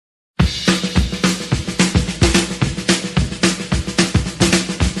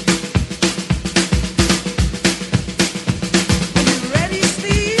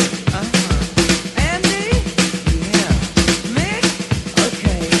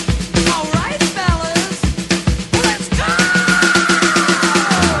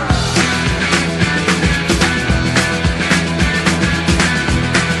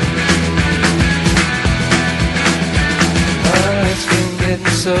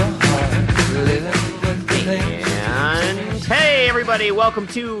so hard living with the things. And hey, everybody, welcome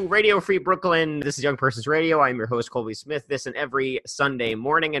to Radio Free Brooklyn. This is Young Persons Radio. I'm your host, Colby Smith, this and every Sunday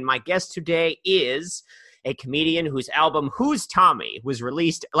morning. And my guest today is a comedian whose album, Who's Tommy, was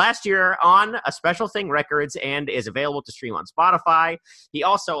released last year on A Special Thing Records and is available to stream on Spotify. He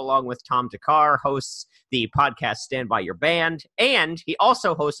also, along with Tom Thakkar, hosts the podcast Stand By Your Band, and he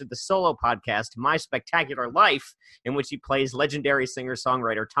also hosted the solo podcast My Spectacular Life, in which he plays legendary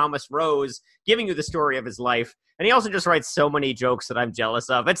singer-songwriter Thomas Rose, giving you the story of his life. And he also just writes so many jokes that I'm jealous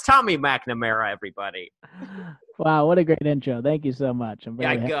of. It's Tommy McNamara, everybody. Wow, what a great intro. Thank you so much.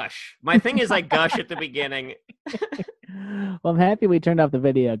 I gush. My thing is I gush at the beginning. Well, I'm happy we turned off the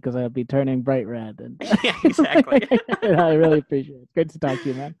video because I'll be turning bright red. And Yeah, exactly. I really appreciate it. It's great to talk to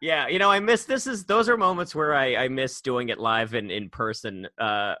you, man. Yeah, I miss those are moments where I miss doing it live and in person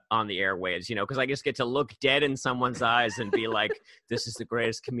on the airwaves, because I just get to look dead in someone's eyes and be like, this is the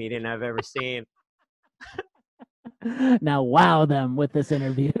greatest comedian I've ever seen. Now wow them with this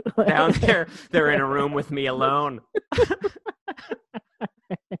interview. Down there, they're in a room with me alone.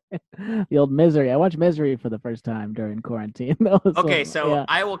 The old Misery. I watched Misery for the first time during quarantine. Okay, so yeah.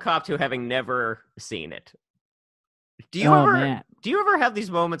 I will cop to having never seen it. Do you ever have these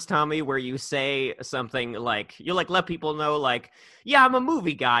moments, Tommy, where you say something like, you let people know, like, yeah, I'm a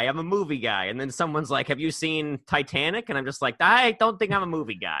movie guy, and then someone's like, have you seen Titanic? And I'm just like, I don't think I'm a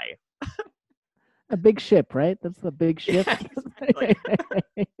movie guy. A big ship, right? That's the big ship.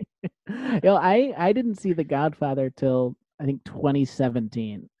 Yeah, I didn't see The Godfather till I think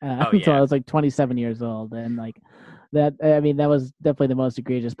 2017. So I was like 27 years old, and like that. I mean, that was definitely the most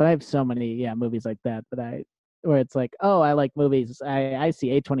egregious. But I have so many movies like that where it's like, oh, I like movies. I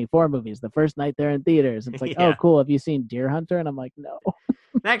see A24 movies the first night they're in theaters. It's like, oh, cool. Have you seen Deer Hunter? And I'm like, no.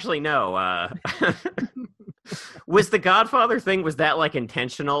 Actually, no. Was the Godfather thing, was that like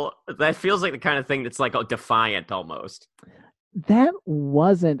intentional? That feels like the kind of thing that's like defiant almost. That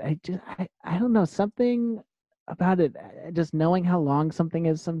wasn't. I don't know, something about it. Just knowing how long something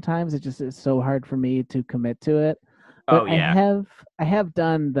is sometimes, it just is so hard for me to commit to it. But I have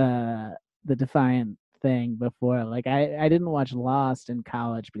done the defiant thing before. Like I didn't watch Lost in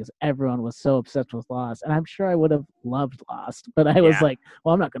college because everyone was so obsessed with Lost, and I'm sure I would have loved Lost, but I was like,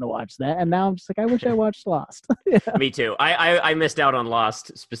 well, I'm not going to watch that. And now I'm just like, I wish I watched Lost. Me too. I missed out on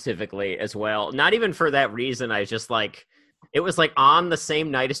Lost specifically as well. Not even for that reason. I just like, it was like on the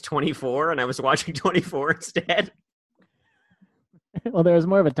same night as 24, and I was watching 24 instead. Well, there was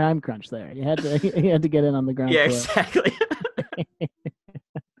more of a time crunch there. You had to get in on the ground. Yeah, exactly.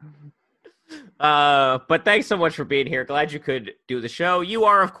 But thanks so much for being here. Glad you could do the show. You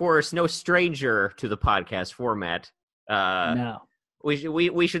are, of course, no stranger to the podcast format. No.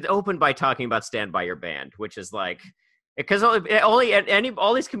 We should open by talking about Stand By Your Band, which is like, because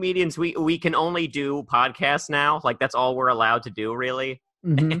all these comedians, we can only do podcasts now. Like that's all we're allowed to do, really.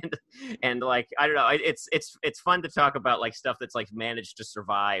 Mm-hmm. And like, I don't know, it's fun to talk about like stuff that's like managed to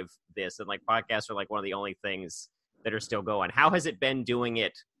survive this, and like podcasts are like one of the only things that are still going. How has it been doing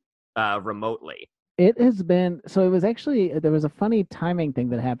it remotely? It has been, so it was actually, there was a funny timing thing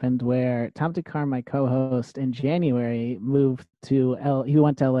that happened where Tom Thakkar, my co-host, in January moved to he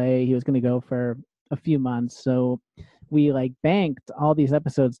went to LA. He was going to go for a few months, so we like banked all these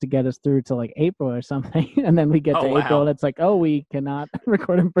episodes to get us through to like April or something, and then we get to April and it's like, oh, we cannot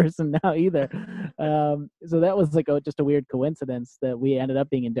record in person now either. So that was like just a weird coincidence that we ended up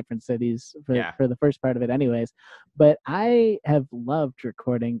being in different cities for the first part of it anyways. But I have loved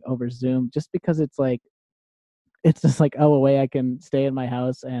recording over Zoom just because it's just like, oh, a way I can stay in my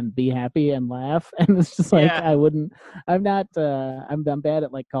house and be happy and laugh. And it's just like, I'm bad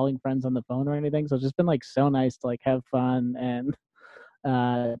at like calling friends on the phone or anything. So it's just been like so nice to like have fun and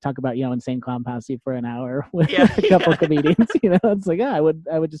talk about, Insane Clown Posse for an hour with a couple comedians, it's like, I would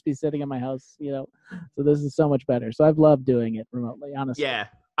just be sitting in my house, so this is so much better. So I've loved doing it remotely, honestly. Yeah,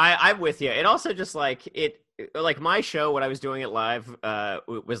 I'm with you. It also just like like my show, when I was doing it live,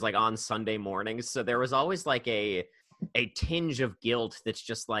 was like on Sunday mornings. So there was always like a tinge of guilt that's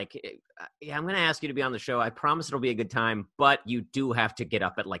just like, yeah, I'm going to ask you to be on the show. I promise it'll be a good time, but you do have to get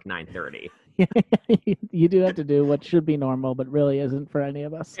up at like 9:30. You do have to do what should be normal, but really isn't for any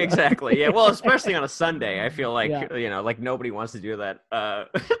of us. So. Exactly. Yeah. Well, especially on a Sunday, I feel like, like nobody wants to do that.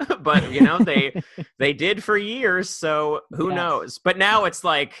 But they did for years. So who knows? But now it's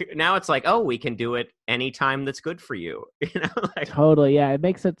like, oh, we can do it anytime that's good for you. Totally. Yeah. It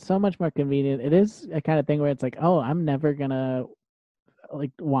makes it so much more convenient. It is a kind of thing where it's like, oh, I'm never going to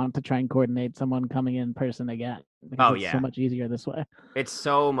like want to try and coordinate someone coming in person again. It's so much easier this way. It's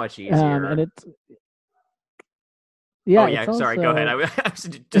so much easier. And it's Yeah, Oh yeah, it's sorry. Go ahead. also. I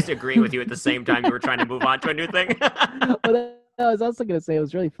was just agreeing with you at the same time you were trying to move on to a new thing. But I was also going to say it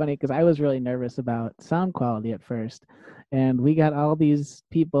was really funny because I was really nervous about sound quality at first. And we got all these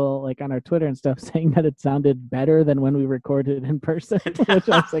people like on our Twitter and stuff saying that it sounded better than when we recorded in person, which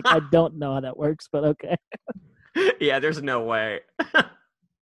I was like, I don't know how that works, but okay. Yeah, there's no way. Yeah,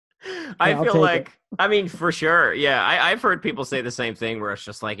 I I'll feel take like, it. I mean, for sure. Yeah, I've heard people say the same thing where it's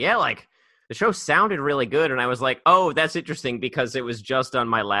just like, yeah, like the show sounded really good. And I was like, oh, that's interesting because it was just on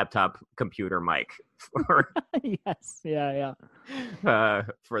my laptop computer mic for, Yes. Yeah,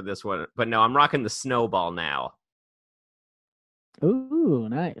 for this one. But no, I'm rocking the Snowball now. yeah. Ooh,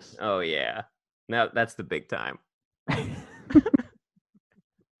 nice. Oh, yeah. Now that's the big time.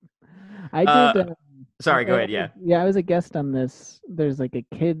 I Uh, did. Sorry, go ahead. Yeah. Yeah, I was a guest on this. There's like a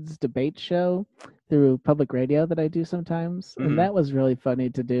kids debate show through public radio that I do sometimes, and Mhm. that was really funny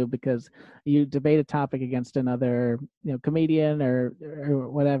to do because you debate a topic against another, comedian or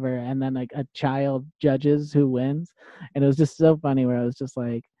whatever, and then like a child judges who wins, and it was just so funny where I was just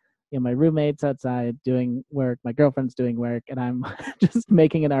like. My roommate's outside doing work, my girlfriend's doing work, and I'm just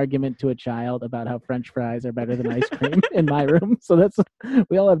making an argument to a child about how French fries are better than ice cream in my room. So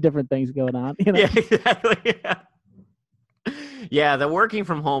we all have different things going on, Yeah, exactly. Yeah. Yeah, the working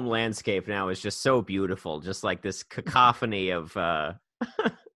from home landscape now is just so beautiful. Just like this cacophony of of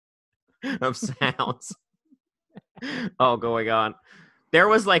sounds all going on. There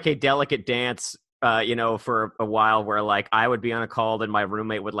was like a delicate dance for a while where like I would be on a call and my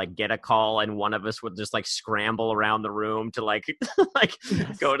roommate would like get a call and one of us would just like scramble around the room to like like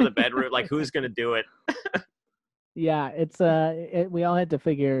Yes. go to the bedroom. Like who's gonna do it? Yeah, we all had to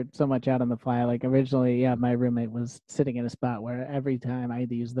figure so much out on the fly. Like originally, yeah, my roommate was sitting in a spot where every time I had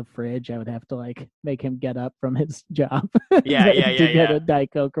to use the fridge, I would have to like make him get up from his job Yeah, yeah, to get yeah, a Diet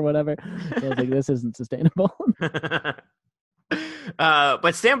Coke or whatever. So I was like, this isn't sustainable. yeah.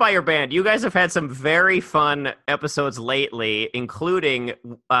 But stand by your band. You guys have had some very fun episodes lately, including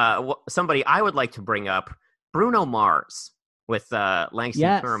somebody I would like to bring up, Bruno Mars with Langston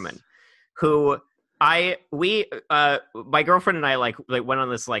Yes. Kerman, who my girlfriend and I like went on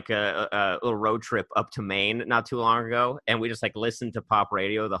this like a little road trip up to Maine not too long ago, and we just like listened to pop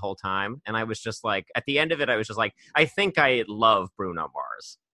radio the whole time. And I was just like, at the end of it, I was just like, I think I love Bruno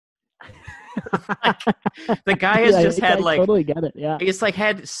Mars. Like, the guy has just had I like totally get it. Yeah. he's like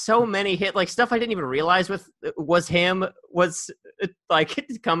had so many hit like stuff I didn't even realize was him was like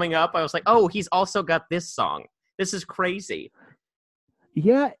coming up. I was like, oh, he's also got this song. This is crazy.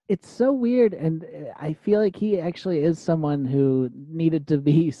 Yeah, it's so weird, and I feel like he actually is someone who needed to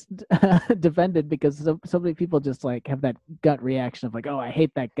be defended because so many people just like have that gut reaction of like, oh, I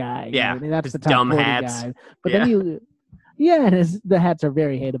hate that guy. Yeah, That's his the top dumb 40 hats. guy. But Yeah. then yeah, and the hats are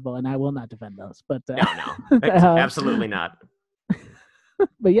very hateable, and I will not defend those. But No, absolutely not.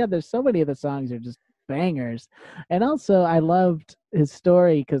 but yeah, there's so many of the songs are just bangers, and also I loved his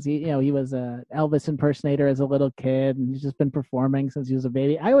story because he was a Elvis impersonator as a little kid, and he's just been performing since he was a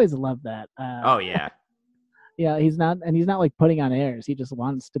baby. I always loved that. Oh yeah. Yeah, he's not like putting on airs. He just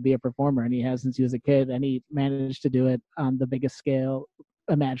wants to be a performer, and he has since he was a kid, and he managed to do it on the biggest scale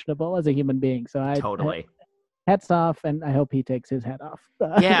imaginable as a human being. So Totally. hats off, and I hope he takes his hat off.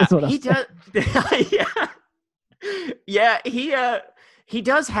 Yeah, is what he I'll say. does. Yeah, he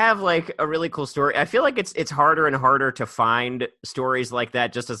does have like a really cool story. I feel like it's harder and harder to find stories like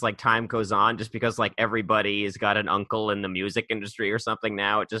that just as like time goes on, just because like everybody's got an uncle in the music industry or something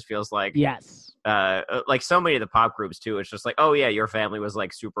now. It just feels like Yes. like so many of the pop groups too. It's just like, oh yeah, your family was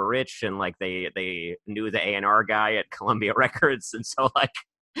like super rich and like they knew the A&R guy at Columbia Records, and so like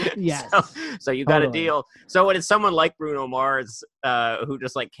Yes. so you got a Totally. deal. So when it's someone like Bruno Mars who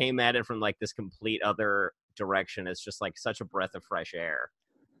just like came at it from like this complete other direction, it's just like such a breath of fresh air.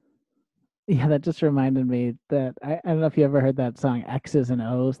 Yeah, that just reminded me that I don't know if you ever heard that song X's and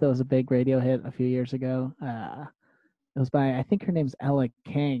O's. That was a big radio hit a few years ago. It was by, I think her name's Ella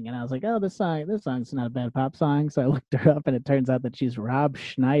King, and I was like, oh, this song's not a bad pop song. So I looked her up, and it turns out that she's Rob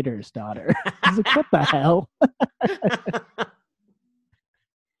Schneider's daughter. I was like, what the hell?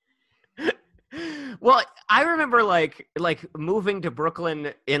 Well, I remember like moving to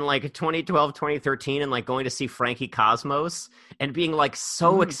Brooklyn in like 2012, 2013 and like going to see Frankie Cosmos and being like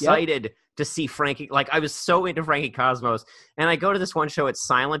so Yep. excited to see Frankie. Like I was so into Frankie Cosmos, and I go to this one show at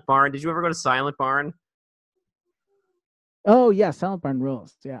Silent Barn. Did you ever go to Silent Barn? Oh yeah, Silent Barn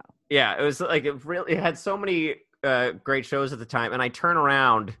rules. Yeah. Yeah, it was like it had so many great shows at the time, and I turn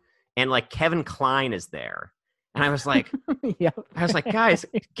around and like Kevin Kline is there. And I was like, Yeah. guys,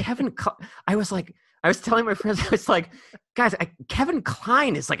 I was like, I was telling my friends, I was like, guys, Kevin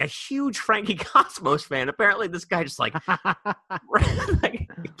Kline is like a huge Frankie Cosmos fan. Apparently, this guy just like, like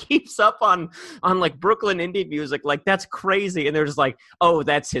keeps up on like Brooklyn indie music. Like, that's crazy. And they're just like, oh,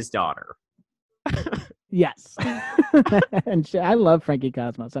 that's his daughter. Yes. And I love Frankie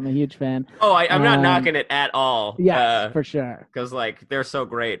Cosmos. I'm a huge fan. Oh, I'm not knocking it at all. Yes, for sure. Because like they're so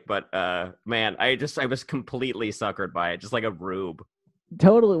great. But man, I was completely suckered by it, just like a rube.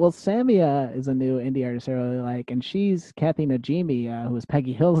 Totally. Well, Samia is a new indie artist I really like, and she's Kathy Najimy, who is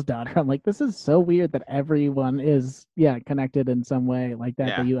Peggy Hill's daughter. I'm like, this is so weird that everyone is, connected in some way like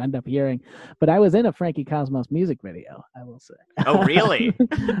that that you end up hearing. But I was in a Frankie Cosmos music video, I will say. Oh, really?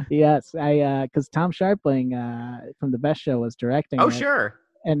 Yes, because Tom Sharpling from The Best Show was directing. Oh, it. Sure.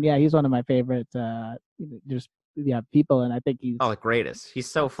 And yeah, he's one of my favorite people, and I think he's the greatest. He's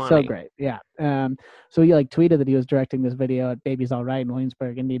so funny. So great. Yeah. So he like tweeted that he was directing this video at Baby's All Right in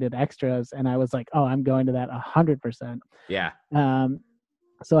Williamsburg and needed extras, and I was like, oh, I'm going to that 100%. Yeah.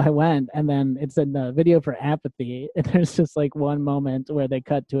 So I went, and then it's in the video for Apathy, and there's just like one moment where they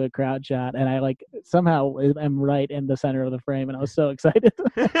cut to a crowd shot, and I like somehow am right in the center of the frame, and I was so excited.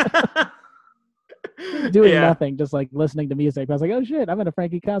 Doing nothing, just like listening to music. I was like, oh shit, I'm in a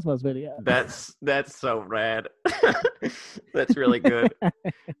Frankie Cosmos video. That's so rad. That's really good.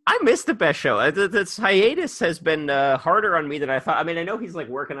 I missed The Best Show. This hiatus has been harder on me than I thought. I mean, I know he's like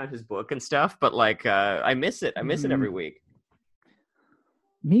working on his book and stuff, but like I miss it. I miss it every week.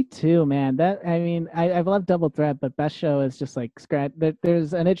 Me too, man. I've loved Double Threat, but Best Show is just like scratch.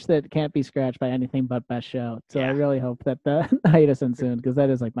 There's an itch that can't be scratched by anything but Best Show. So I really hope that the hiatus ends soon, because that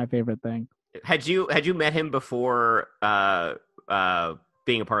is like my favorite thing. Had you met him before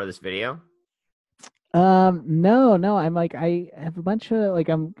being a part of this video? No. I'm like, I have a bunch of like,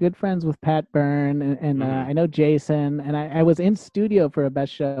 I'm good friends with Pat Byrne and I know Jason, and I was in studio for a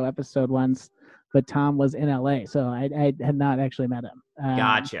Best Show episode once, but Tom was in LA, so I had not actually met him.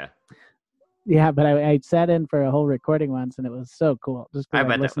 Gotcha. Yeah, but I sat in for a whole recording once, and it was so cool. Just I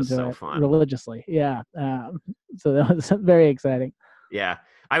bet that was so fun. Religiously. Yeah. So that was very exciting. Yeah.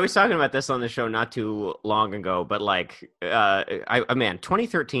 I was talking about this on the show not too long ago, but like, man,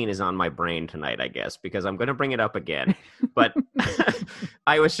 2013 is on my brain tonight, I guess, because I'm going to bring it up again. But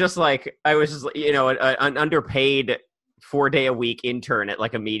I was just, an underpaid 4-day-a-week intern at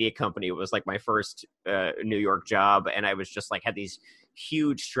like a media company. It was like my first New York job, and I was just like had these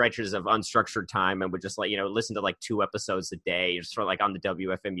huge stretches of unstructured time and would just like listen to like 2 episodes a day, just for like on the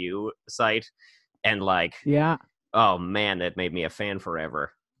WFMU site, and like oh man, that made me a fan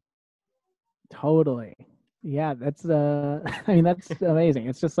forever. Totally. Yeah, that's that's amazing.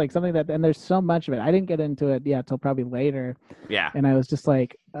 It's just like something that, and there's so much of it. I didn't get into it till probably later. Yeah. And I was just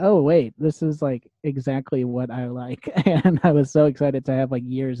like, oh wait, this is like exactly what I like. And I was so excited to have like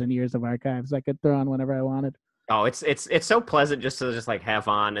years and years of archives I could throw on whenever I wanted. Oh, it's so pleasant just to just like have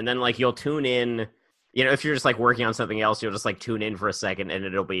on, and then like you'll tune in. If you're just like working on something else, you'll just like tune in for a second, and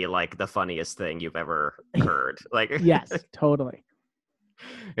it'll be like the funniest thing you've ever heard. Like yes, totally.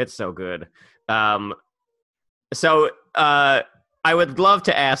 It's so good. So I would love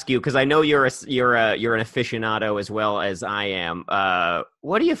to ask you, because I know you're an aficionado as well as I am.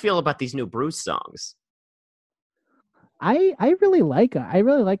 What do you feel about these new Bruce songs? I really like them. I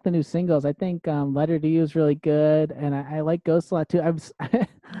really like the new singles. I think Letter to You is really good, and I like Ghost a lot too.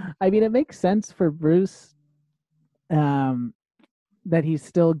 I mean, it makes sense for Bruce that he's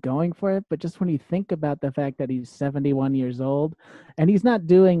still going for it, but just when you think about the fact that he's 71 years old and he's not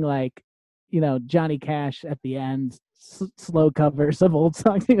doing like, Johnny Cash at the end, slow covers of old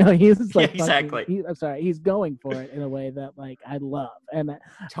songs, he's like, exactly. He's going for it in a way that like I love, and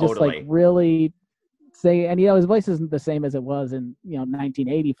totally. Just like really say, and his voice isn't the same as it was in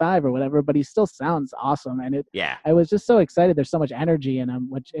 1985 or whatever, but he still sounds awesome, and I was just so excited. There's so much energy in him,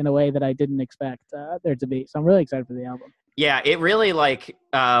 which in a way that I didn't expect there to be. So I'm really excited for the album. Yeah, it really like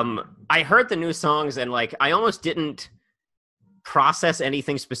I heard the new songs, and like I almost didn't process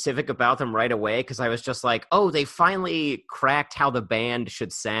anything specific about them right away, because I was just like, oh, they finally cracked how the band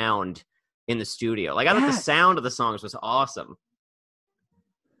should sound in the studio. Like I thought the sound of the songs was awesome.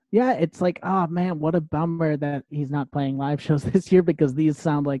 Yeah, it's like, oh man, what a bummer that he's not playing live shows this year, because these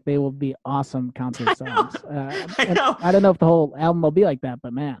sound like they will be awesome concert songs. I know. I don't know if the whole album will be like that,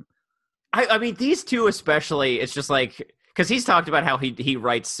 but man. I mean, these two especially, it's just like, because he's talked about how he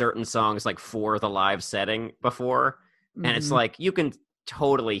writes certain songs like for the live setting before, and it's like you can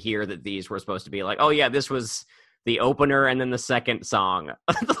totally hear that these were supposed to be like, oh yeah, this was the opener and then the second song,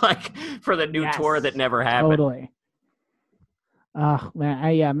 like for the new tour that never happened. Totally. Oh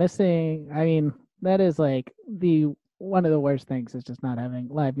man, missing. I mean, that is like the one of the worst things is just not having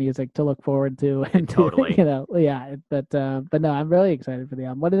live music to look forward to and Totally. yeah. But no, I'm really excited for the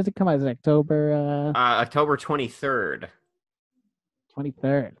album. What does it come out? Is it October October 23rd.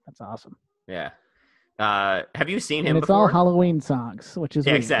 23rd? That's awesome. Yeah. Have you seen him And it's before? all Halloween songs, which is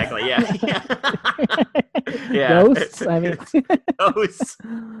Yeah, weird. exactly. Yeah. Yeah. Ghosts. I mean, Ghosts.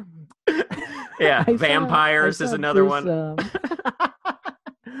 Yeah. I Vampires saw is another Bruce, one.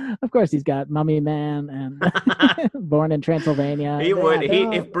 Of course, he's got Mummy Man and Born in Transylvania. He would.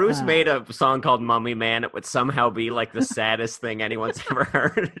 If If Bruce made a song called "Mummy Man," it would somehow be like the saddest thing anyone's ever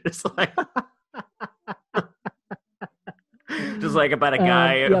heard. Just like about a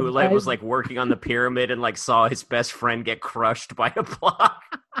guy who was like working on the pyramid and like saw his best friend get crushed by a block.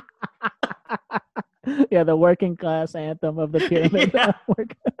 Yeah, the working class anthem of the pyramid. Yeah.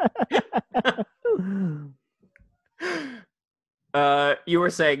 You were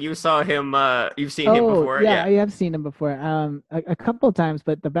saying you saw him. You've seen him before. Yeah, I have seen him before. A couple of times,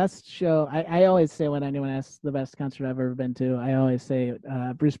 but the best show. I always say when anyone asks the best concert I've ever been to, I always say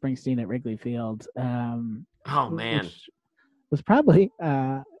Bruce Springsteen at Wrigley Field. Oh man, which was probably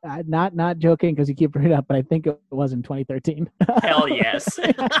not joking because you keep bringing it up, but I think it was in 2013. Hell yes.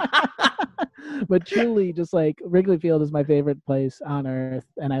 But truly, just like Wrigley Field is my favorite place on earth,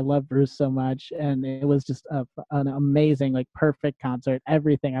 and I love Bruce so much, and it was just an amazing, like perfect concert,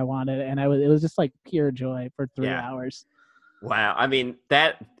 everything I wanted, and it was just like pure joy for 3 hours. Wow, I mean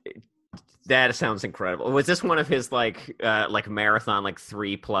that sounds incredible. Was this one of his like marathon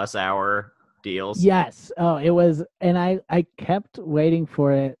 3+ hour deals? Yes. Oh, it was, and I kept waiting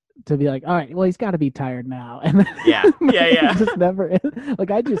for it to be like, all right, well, he's got to be tired now. And yeah. Just never is. Like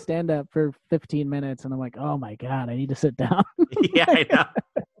I do stand up for 15 minutes, and I'm like, oh my god, I need to sit down. Yeah, I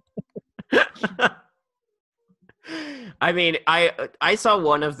know. I mean, I saw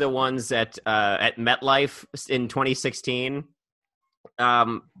one of the ones at MetLife in 2016.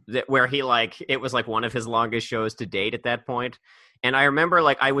 Where he it was like one of his longest shows to date at that point. And I remember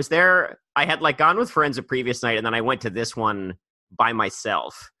I was there, I had gone with friends a previous night, and then I went to this one by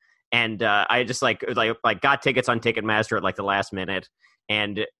myself. And I just got tickets on Ticketmaster at the last minute.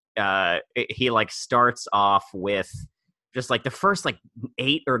 And he starts off with just the first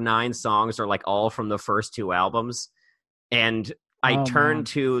 8 or 9 songs are all from the first 2 albums. And I turned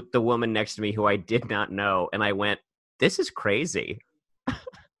to the woman next to me who I did not know, and I went, "This is crazy."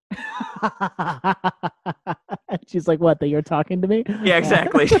 She's like, what, that you're talking to me? Yeah,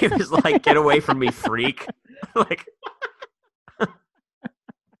 exactly. She was like, "Get away from me, freak."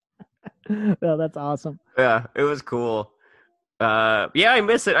 No, that's awesome. Yeah, it was cool. Yeah, I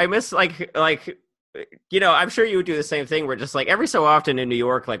miss it. I miss I'm sure you would do the same thing where just every so often in New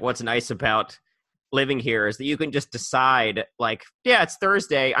York, what's nice about living here is that you can just decide yeah, it's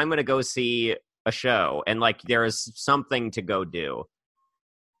Thursday, I'm going to go see a show, and there's something to go do.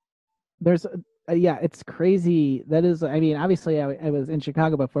 There's yeah, it's crazy. That is, I mean, obviously I was in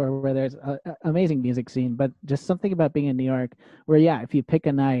Chicago before where there's an amazing music scene, but just something about being in New York where, yeah, if you pick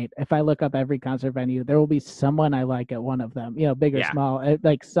a night, if I look up every concert venue, there will be someone I like at one of them, big or small,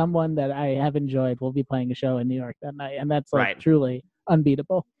 someone that I have enjoyed will be playing a show in New York that night. And that's truly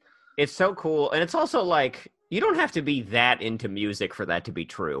unbeatable. It's so cool. And it's also you don't have to be that into music for that to be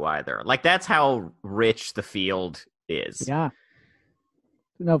true either. That's how rich the field is. Yeah.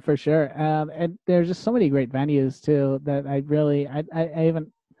 No, for sure. And there's just so many great venues too that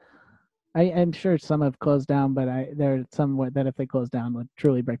I'm sure some have closed down, but there are some that if they close down would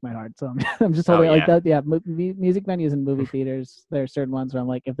truly break my heart. So I'm just holding that. Yeah, music venues and movie theaters. There are certain ones where I'm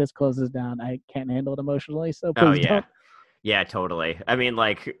like, if this closes down, I can't handle it emotionally. So please don't. Yeah, totally. I mean,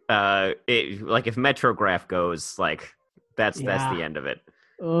 if Metrograph goes, that's the end of it.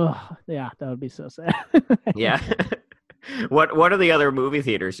 Oh, yeah, that would be so sad. Yeah. What are the other movie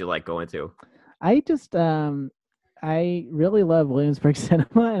theaters you like going to? I just I really love Williamsburg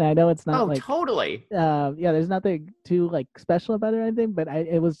Cinema, and I know it's not totally. Yeah, there's nothing too special about it or anything, but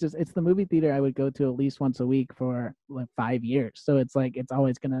it's the movie theater I would go to at least once a week for 5 years. So it's it's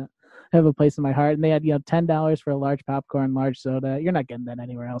always gonna have a place in my heart. And they had $10 for a large popcorn, large soda. You're not getting that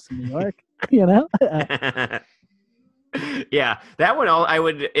anywhere else in New York, Yeah, that one I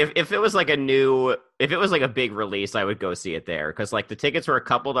would if it was if it was a big release, I would go see it there because the tickets were a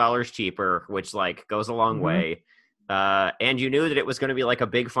couple dollars cheaper, which goes a long way. And you knew that it was going to be a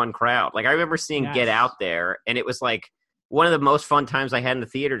big fun crowd. I remember seeing Get Out there, and it was one of the most fun times I had in the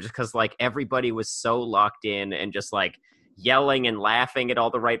theater just because everybody was so locked in and just yelling and laughing at all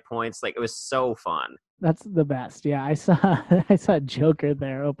the right points. It was so fun. That's the best. Yeah, I saw I saw Joker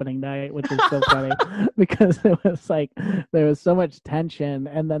there opening night, which is so funny because it was like there was so much tension,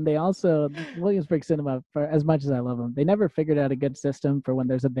 and then they also Williamsburg Cinema, for as much as I love them, they never figured out a good system for when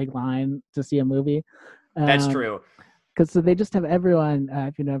there's a big line to see a movie. That's true. Because so they just have everyone.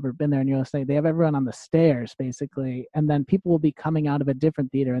 If you've never been there and you're listening, they have everyone on the stairs basically, and then people will be coming out of a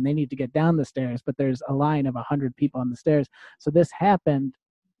different theater and they need to get down the stairs, but there's a line of 100 people on the stairs. So this happened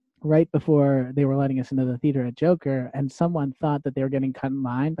right before they were letting us into the theater at Joker, and someone thought that they were getting cut in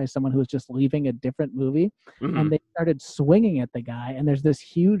line by someone who was just leaving a different movie, and they started swinging at the guy, and there's this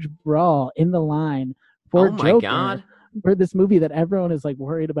huge brawl in the line for Oh my Joker God. for this movie that everyone is like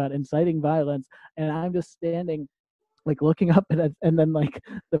worried about inciting violence, and I'm just standing like looking up at it, and then like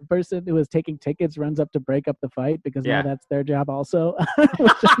the person who was taking tickets runs up to break up the fight because now that's their job also,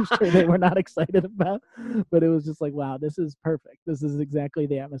 which I'm sure they were not excited about. But it was just like, wow, this is perfect. This is exactly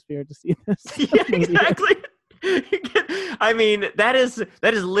the atmosphere to see this. Yeah, exactly. I mean, that is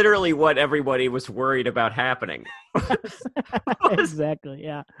literally what everybody was worried about happening. Exactly,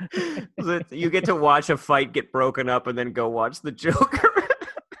 yeah. You get to watch a fight get broken up and then go watch the Joker.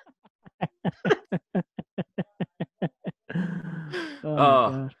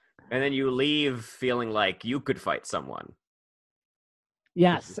 Oh, and then you leave feeling like you could fight someone.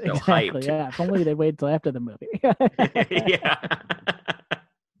 Yes, So exactly. hyped. Yeah, if only they waited till after the movie. Yeah.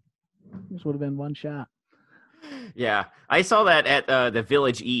 This would have been one shot. Yeah, I saw that at the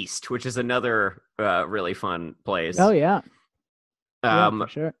Village East, which is another really fun place. Oh yeah, for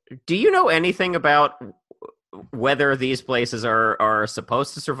sure. Do you know anything about whether these places are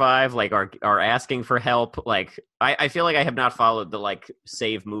supposed to survive, like are asking for help? Like I feel like I have not followed the like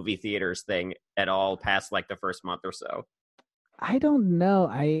save movie theaters thing at all past like the first month or so. I don't know.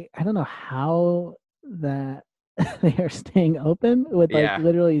 I don't know how that they are staying open with like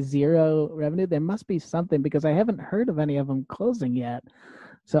literally zero revenue. There must be something because I haven't heard of any of them closing yet.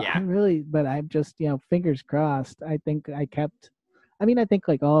 So but I'm just, fingers crossed. I think like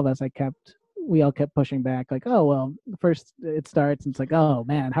all of us, we all kept pushing back like, oh, well, first it starts and it's like, oh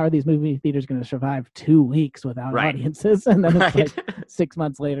man, how are these movie theaters going to survive 2 weeks without audiences? And then it's like 6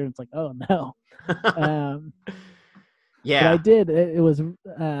 months later, it's like, oh no. But I did.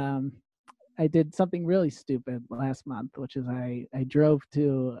 I did something really stupid last month, which is I drove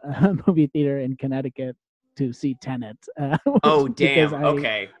to a movie theater in Connecticut to see Tenet. Oh damn!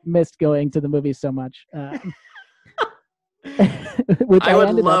 I missed going to the movie so much. Which I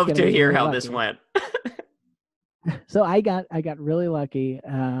would love to hear how this went. So I got really lucky.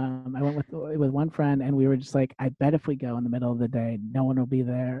 I went with one friend, and we were just like, I bet if we go in the middle of the day, no one will be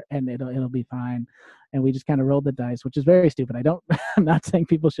there, and it'll be fine. And we just kind of rolled the dice, which is very stupid. I'm not saying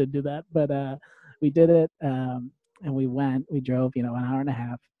people should do that, but we did it, and we drove, an hour and a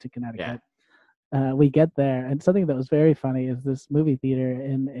half to Connecticut. Yeah. We get there, and something that was very funny is this movie theater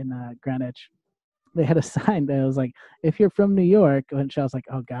in Greenwich. They had a sign that was like, if you're from New York, and I was like,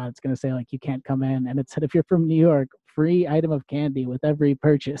 oh God, it's going to say like, you can't come in. And it said, if you're from New York, free item of candy with every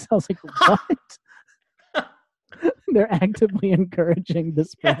purchase. I was like, what? They're actively encouraging the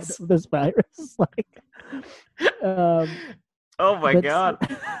spread of this virus. Oh my God.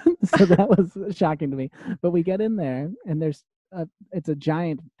 So that was shocking to me. But we get in there and it's a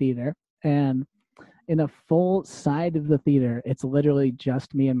giant theater, and in a full side of the theater, it's literally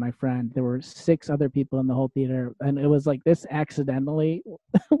just me and my friend. There were 6 other people in the whole theater, and it was like this accidentally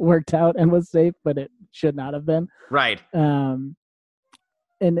worked out and was safe, but it should not have been. Right.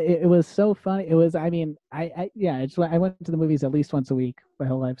 And it was so funny. It was, I went to the movies at least once a week my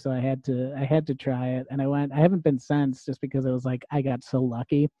whole life, so I had to try it. And I haven't been since, just because it was like I got so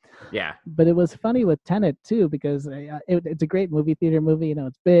lucky. Yeah. But it was funny with Tenet too, because it's a great movie theater movie.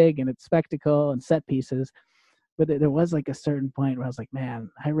 It's big and it's spectacle and set pieces. But there was like a certain point where I was like, man,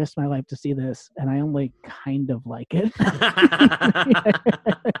 I risked my life to see this, and I only kind of like it.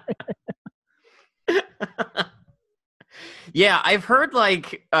 Yeah, I've heard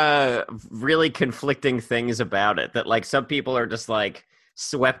like really conflicting things about it. That like some people are just like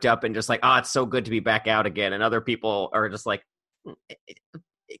swept up and just like, oh, it's so good to be back out again, and other people are just like,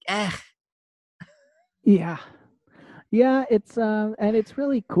 Yeah, it's and it's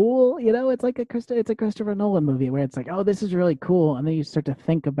really cool. It's like it's a Christopher Nolan movie where it's like, oh, this is really cool, and then you start to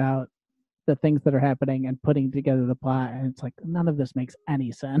think about the things that are happening and putting together the plot, and it's like none of this makes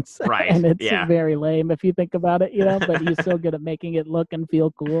any sense. Right. And it's very lame if you think about it, but he's so good at making it look and feel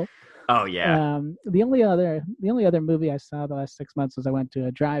cool. Oh yeah. The only other movie I saw the last 6 months was I went to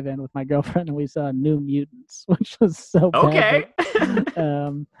a drive-in with my girlfriend, and we saw New Mutants, which was so bad.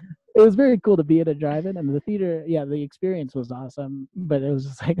 Okay. was very cool to be at a drive-in, and the theater, yeah, the experience was awesome. But it was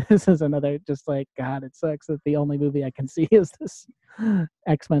just like, this is another, just like, God, it sucks that the only movie I can see is this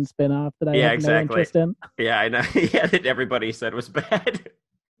X-Men spinoff that I Yeah, have no exactly. interest in. Yeah, I know. Yeah, that everybody said was bad.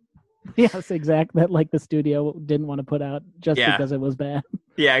 Yes, exactly. That like the studio didn't want to put out just Yeah. because it was bad.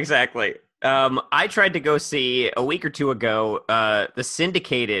 Yeah, exactly. I tried to go see a week or two ago. The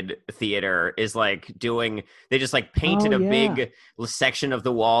syndicated theater is like they just like painted Oh, a yeah. big section of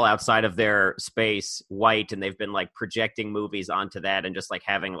the wall outside of their space white, and they've been like projecting movies onto that and just like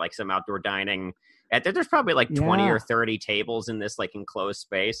having like some outdoor dining. There's probably like 20 Yeah. or 30 tables in this like enclosed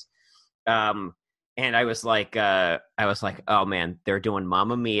space. And I was like, oh man, they're doing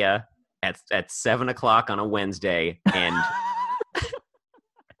Mamma Mia at 7:00 on a Wednesday,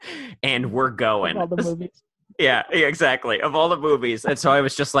 and we're going. Of all the movies. Yeah, exactly. Of all the movies. And so I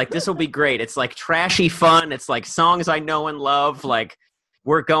was just like, this will be great. It's like trashy fun. It's like songs I know and love. Like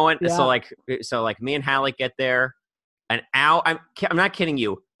we're going. Yeah. So like me and Hallie get there an hour. I'm not kidding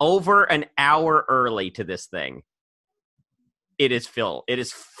you. Over an hour early to this thing. It is full. It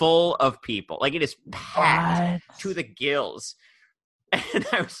is full of people. Like it is packed What? to the gills. And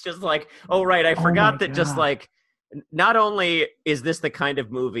I was just like, oh, right. I forgot that just God. like, not only is this the kind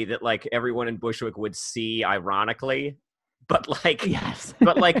of movie that like everyone in Bushwick would see ironically, but like, Yes.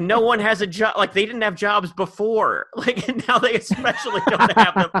 but like no one has a job. Like they didn't have jobs before. Like and now they especially don't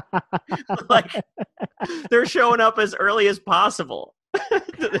have them. Like they're showing up as early as possible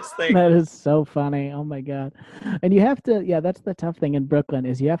to this thing. That is so funny. Oh my God. And you have to, yeah, that's the tough thing in Brooklyn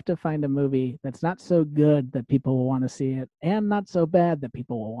is you have to find a movie that's not so good that people will want to see it and not so bad that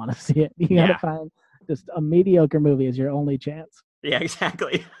people will want to see it. You got to Yeah. find just a mediocre movie is your only chance. Yeah,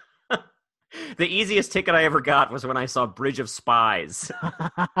 exactly. The easiest ticket I ever got was when I saw Bridge of Spies.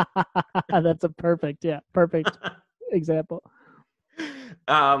 That's a perfect example.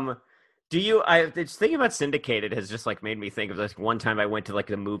 This thing about Syndicated has just like made me think of this one time I went to like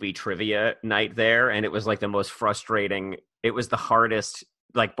the movie trivia night there, and it was like the most frustrating. It was the hardest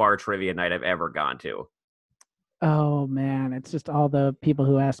like bar trivia night I've ever gone to. Oh man, it's just all the people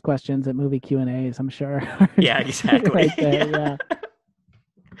who ask questions at movie Q&As, I'm sure. Yeah, exactly. Right there, yeah.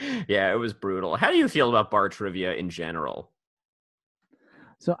 Yeah, it was brutal. How do you feel about bar trivia in general?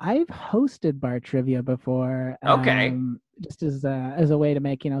 So I've hosted bar trivia before. Okay. Just as a way to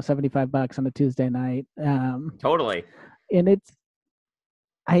make, $75 on a Tuesday night. Totally. And it's,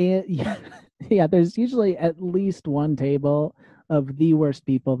 yeah, there's usually at least one table of the worst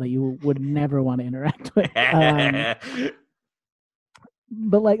people that you would never want to interact with.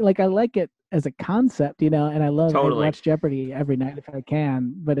 But like I like it as a concept, and I love Totally. I watch Jeopardy every night if I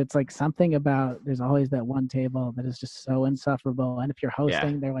can, but it's like something about there's always that one table that is just so insufferable. And if you're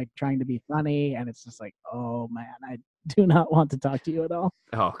hosting, they're like trying to be funny, and it's just like, oh man, I do not want to talk to you at all.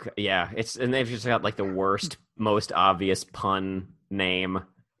 Oh yeah, and they've just got like the worst, most obvious pun name.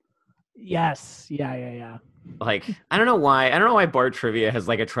 Yes, yeah. Like I don't know why bar trivia has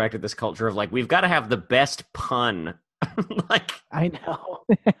like attracted this culture of like we've got to have the best pun, like I know.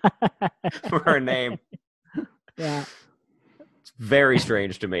 for our name. Yeah. It's very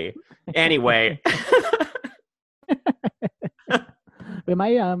strange to me. Anyway. But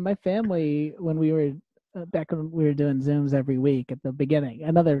my family, when we were back when we were doing Zooms every week at the beginning,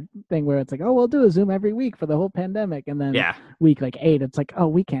 another thing where it's like, oh, we'll do a Zoom every week for the whole pandemic, and then week like 8, it's like, oh,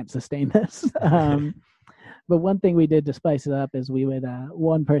 we can't sustain this. But one thing we did to spice it up is we would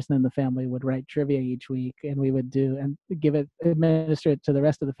one person in the family would write trivia each week, and we would do and administer it to the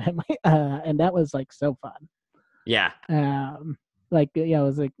rest of the family, and that was like so fun. Yeah. It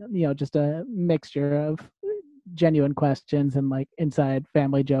was like just a mixture of genuine questions and like inside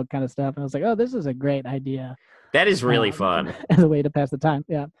family joke kind of stuff, and I was like, oh, this is a great idea. That is really fun as a way to pass the time.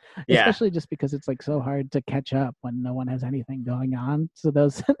 Yeah. Yeah. Especially just because it's like so hard to catch up when no one has anything going on, so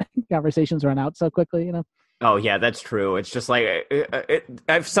those conversations run out so quickly. Oh yeah, that's true. It's just like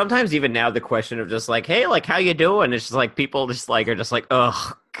I've sometimes even now the question of just like, hey, like how you doing? It's just like people just like are just like,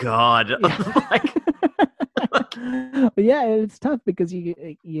 oh God. But yeah, it's tough because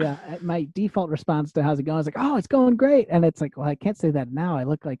my default response to how's it going is like, oh, it's going great, and it's like, well, I can't say that now. I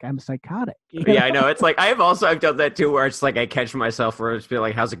look like I'm psychotic. Yeah, I know. It's like I've done that too, where it's like I catch myself where it's be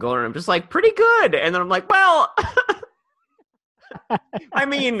like, how's it going? And I'm just like, pretty good, and then I'm like, well. I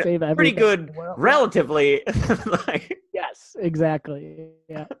mean, pretty good, relatively. Like, yes, exactly.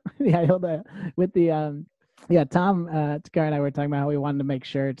 Yeah, yeah. With the Tom, Takara and I were talking about how we wanted to make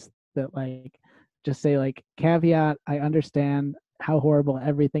shirts that like just say like caveat. I understand how horrible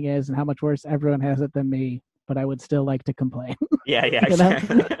everything is and how much worse everyone has it than me, but I would still like to complain. Yeah,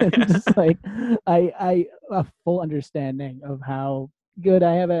 exactly. Just like I a full understanding of how good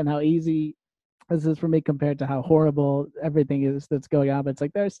I have it and how easy this is for me compared to how horrible everything is that's going on. But it's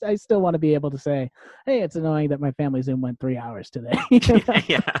like I still want to be able to say, hey, it's annoying that my family Zoom went 3 hours today.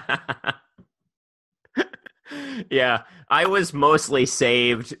 Yeah. Yeah, I was mostly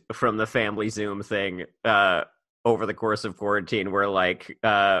saved from the family Zoom thing over the course of quarantine, where like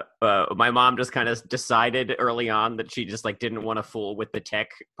my mom just kind of decided early on that she just like didn't want to fool with the tech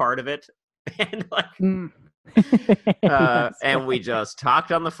part of it, and like Yes. and we just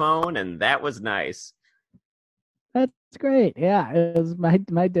talked on the phone, and that was nice. That's great. Yeah, it was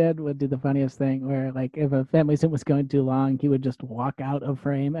my dad would do the funniest thing where like if a family Zoom was going too long, he would just walk out of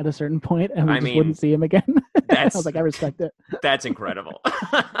frame at a certain point and we I just mean, wouldn't see him again. I That's was like, I respect it. that's incredible.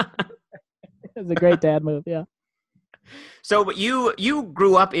 It was a great dad move. Yeah. So, but you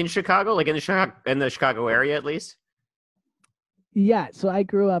grew up in Chicago, like in the Chicago area, at least. Yeah, so I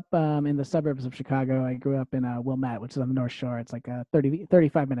grew up in the suburbs of Chicago. I grew up in Wilmette, which is on the North Shore. It's like a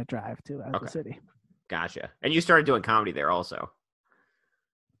 35-minute drive to the city. Gotcha. And you started doing comedy there also.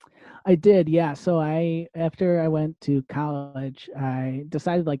 I did, yeah. So after I went to college, I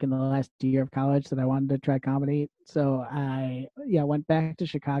decided like in the last year of college that I wanted to try comedy. So I went back to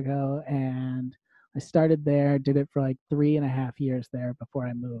Chicago and I started there, did it for like 3.5 years there before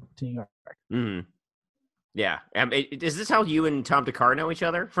I moved to New York. Mm-hmm. Yeah. Is this how you and Tom DeCar know each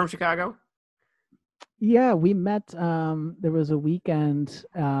other from Chicago? Yeah, we met. There was a weekend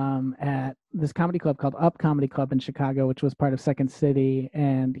at this comedy club called Up Comedy Club in Chicago, which was part of Second City,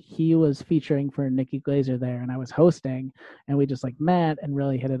 and he was featuring for Nikki Glazer there, and I was hosting, and we just like met and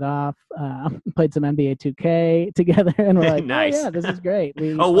really hit it off. Played some NBA 2K together, and we're like, nice. oh yeah, this is great.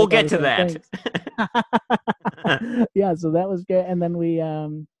 We'll get to that. Yeah, so that was good, and then we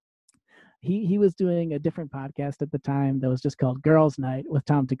he was doing a different podcast at the time that was just called Girls Night with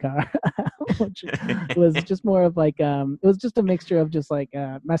Tom Takar, which was just more of like it was just a mixture of just like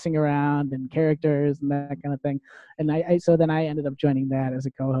messing around and characters and that kind of thing. And so then I ended up joining that as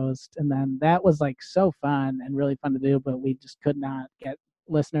a co-host, and then that was like so fun and really fun to do, but we just could not get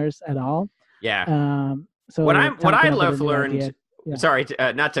listeners at all. Yeah. So what I learned. Yeah. Sorry,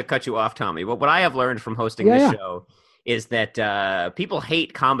 not to cut you off, Tommy, but what I have learned from hosting this show is that people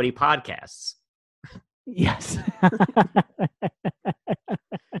hate comedy podcasts. Yes.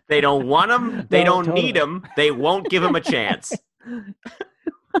 They don't want them. They don't need them. They won't give them a chance.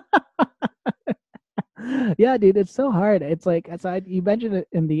 Yeah, dude, it's so hard. It's like, you mentioned it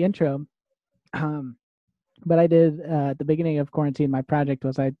in the intro, but I did at the beginning of quarantine, my project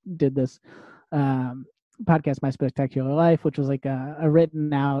was I did this podcast, My Spectacular Life, which was like a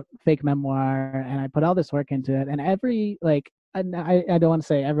written out fake memoir, and I put all this work into it, and every like I don't want to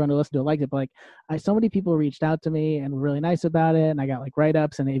say everyone who listened to it liked it, but like so many people reached out to me and were really nice about it, and I got like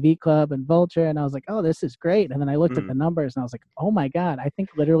write-ups in AV Club and Vulture, and I was like, oh, this is great. And then I looked at the numbers and I was like, oh my god, I think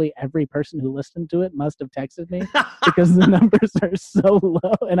literally every person who listened to it must have texted me because the numbers are so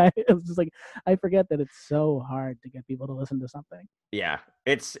low. And it was just like, I forget that it's so hard to get people to listen to something. Yeah,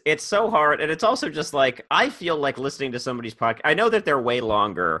 it's so hard, and it's also just like I feel like listening to somebody's podcast. I know that they're way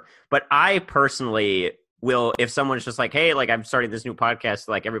longer, but I personally will, if someone's just like, hey, like I'm starting this new podcast,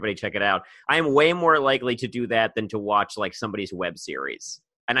 like everybody check it out, I am way more likely to do that than to watch like somebody's web series.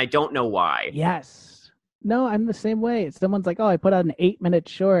 And I don't know why. Yes. No, I'm the same way. Someone's like, oh, I put out an 8-minute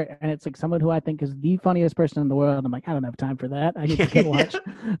short, and it's like someone who I think is the funniest person in the world. I'm like, I don't have time for that. I need to go watch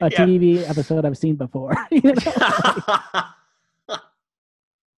a TV episode I've seen before. You know?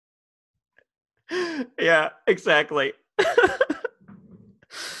 Yeah, exactly.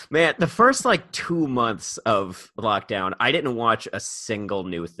 Man, the first like 2 months of lockdown, I didn't watch a single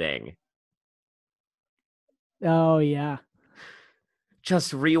new thing. Oh yeah.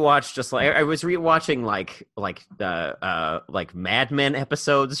 Just rewatched, just like I was rewatching like Mad Men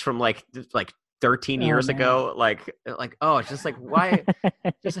episodes from like 13 years ago. Like oh, it's just like why?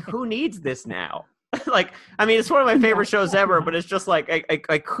 Just who needs this now? Like, I mean, it's one of my favorite shows ever, but it's just like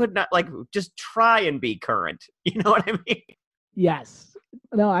I could not like just try and be current. You know what I mean? Yes.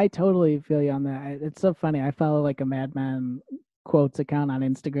 No, I totally feel you on that. It's so funny. I follow like a Mad Men quotes account on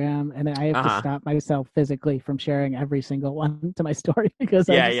Instagram, and I have to stop myself physically from sharing every single one to my story because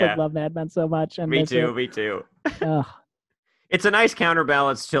I just like love Mad Men so much. And me too. It's a nice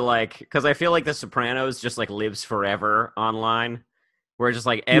counterbalance to like, because I feel like The Sopranos just like lives forever online, where just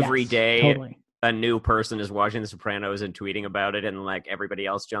like every day. Totally. A new person is watching The Sopranos and tweeting about it, and like everybody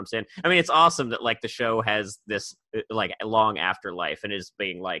else jumps in. I mean, it's awesome that like the show has this like long afterlife and is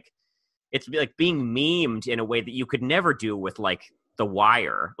being like, it's like being memed in a way that you could never do with like The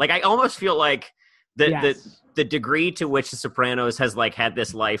Wire. Like I almost feel like The degree to which The Sopranos has like had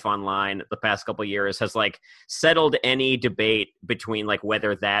this life online the past couple of years has like settled any debate between like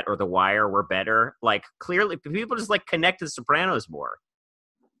whether that or The Wire were better. Like clearly people just like connect to The Sopranos more.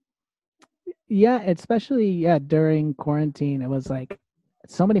 Yeah, especially during quarantine, it was like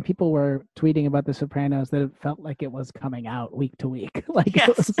so many people were tweeting about The Sopranos that it felt like it was coming out week to week. Like Yes.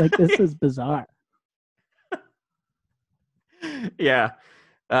 It was like, this is bizarre. Yeah.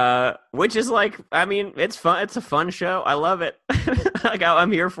 Which is like, I mean, it's fun. It's a fun show. I love it. Like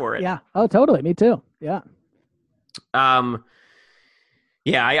I'm here for it. Yeah. Oh, totally. Me too. Yeah.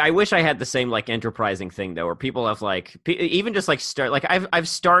 Yeah, I wish I had the same like enterprising thing though, where people have like even just like start like I've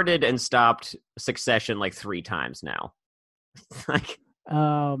started and stopped Succession like 3 times now. Like,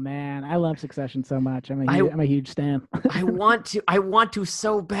 oh man, I love Succession so much. I'm a huge stan. I want to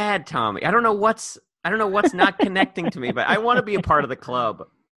so bad, Tommy. I don't know what's not connecting to me, but I want to be a part of the club.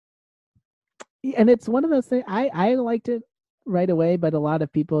 And it's one of those things. I liked it right away, but a lot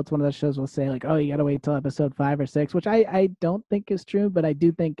of people, it's one of those shows will say like, oh, you gotta wait till episode 5 or 6, which I don't think is true, but I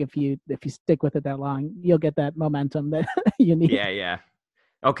do think if you stick with it that long, you'll get that momentum that you need. Yeah.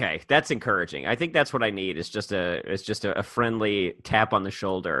 Okay, that's encouraging. I think that's what I need is just a friendly tap on the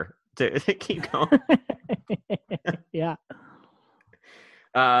shoulder to keep going. Yeah.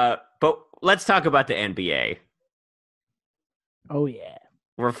 But let's talk about the NBA. Oh yeah.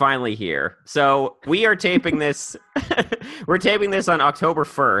 We're finally here. So we are taping this. We're taping this on October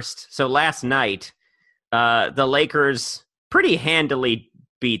 1st. So last night, the Lakers pretty handily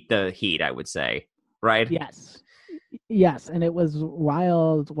beat the Heat, I would say. Right? Yes. And it was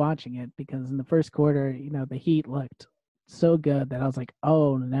wild watching it because in the first quarter, the Heat looked so good that I was like,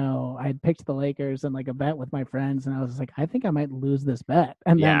 oh no. I had picked the Lakers and like a bet with my friends, and I was like, I think I might lose this bet.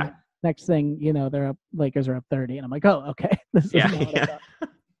 And then next thing, they're up. Lakers are up 30, and I'm like, oh, okay. This is not what I thought.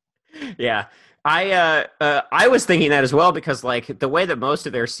 Yeah. I was thinking that as well because like the way that most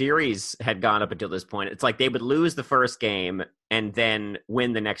of their series had gone up until this point, it's like they would lose the first game and then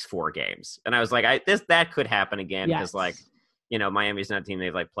win the next 4 games. And I was like, that could happen again because like, Miami's not a team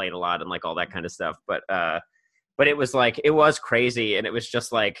they've like played a lot and like all that kind of stuff. But it was like it was crazy, and it was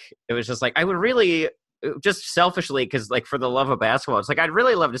just like I would really just selfishly because like for the love of basketball, it's like I'd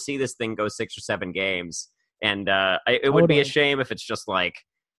really love to see this thing go 6 or 7 games, and it would be a shame if it's just like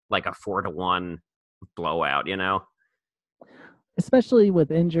a 4-1 blowout, especially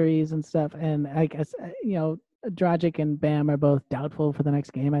with injuries and stuff. And I guess Dragic and Bam are both doubtful for the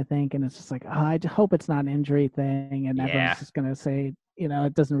next game, I think, and it's just like, I just hope it's not an injury thing, and everyone's just gonna say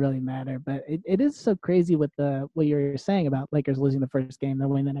it doesn't really matter. But it is so crazy with what you're saying about Lakers losing the first game, they'll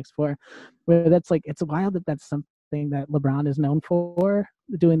win the next 4, where that's like, it's wild that that's something that LeBron is known for,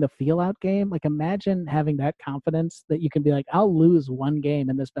 doing the feel out game. Like imagine having that confidence that you can be like, I'll lose 1 game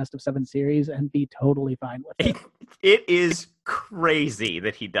in this best of 7 series and be totally fine with it. It is crazy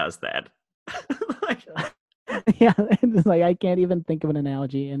that he does that. Yeah, it's like I can't even think of an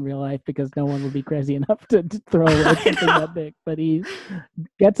analogy in real life because no one would be crazy enough to throw away something that big. But he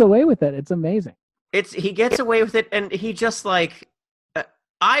gets away with it. It's amazing. He gets away with it, and he just like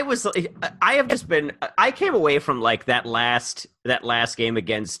I came away from like that last game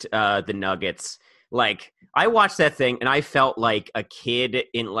against the Nuggets. Like I watched that thing and I felt like a kid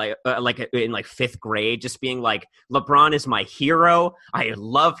in like 5th grade, just being like, LeBron is my hero. I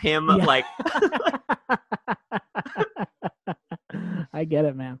love him. Yeah. Like, I get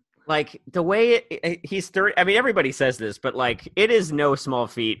it, man. Like the way he's 30. I mean, everybody says this, but like it is no small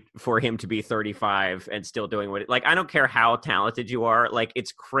feat for him to be 35 and still doing what. Like I don't care how talented you are. Like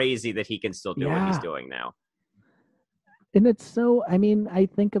it's crazy that he can still do what he's doing now. And it's so. I mean, I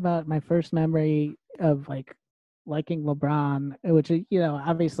think about my first memory of like liking LeBron, which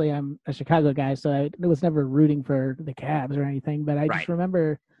obviously I'm a Chicago guy, so I was never rooting for the Cavs or anything. But I just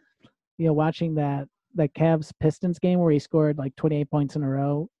remember, watching that Cavs Pistons game where he scored like 28 points in a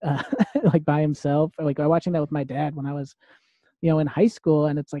row, like by himself. Like watching that with my dad when I was, in high school,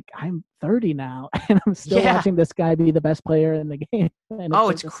 and it's like I'm 30 now, and I'm still watching this guy be the best player in the game. And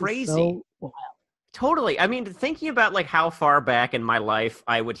it's crazy. So wild. Totally. I mean, thinking about like how far back in my life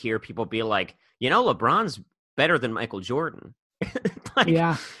I would hear people be like, LeBron's better than Michael Jordan.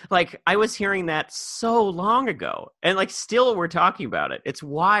 Like I was hearing that so long ago, and like still we're talking about it. It's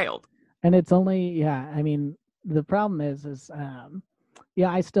wild. And it's only, I mean, the problem is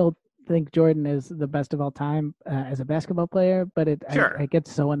I still think Jordan is the best of all time as a basketball player, but I get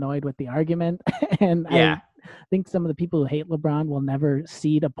so annoyed with the argument. And think some of the people who hate LeBron will never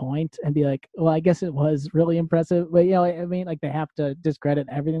cede a point and be like, well, I guess it was really impressive. But, I mean, like, they have to discredit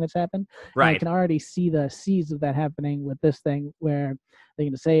everything that's happened. And I Right. can already see the seeds of that happening with this thing where they're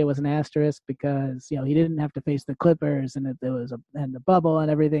going to say it was an asterisk because, he didn't have to face the Clippers and there was and the bubble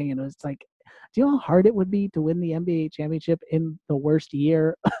and everything. And it was like, do you know how hard it would be to win the NBA championship in the worst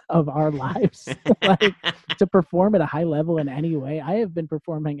year of our lives? Like, to perform at a high level in any way. I have been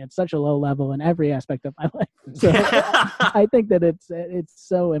performing at such a low level in every aspect of my life. So I think that it's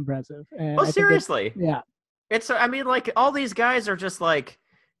so impressive. And Well, I think seriously. yeah. I mean, like, all these guys are just like,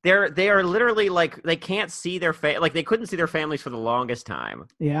 they are literally like, they can't see their like, they couldn't see their families for the longest time.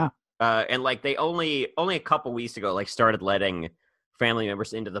 Yeah. And like, they only a couple weeks ago, like, started letting family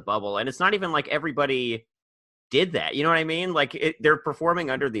members into the bubble. And it's not even like everybody did that. You know what I mean? Like, they're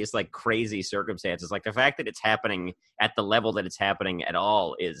performing under these like crazy circumstances. Like, the fact that it's happening at the level that it's happening at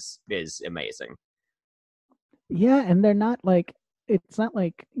all is amazing. Yeah. And they're not like, it's not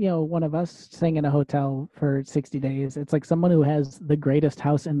like, one of us staying in a hotel for 60 days. It's like someone who has the greatest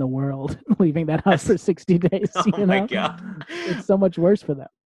house in the world leaving that house for 60 days. Oh my God. It's so much worse for them.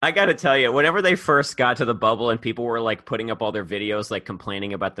 I got to tell you, whenever they first got to the bubble and people were like putting up all their videos, like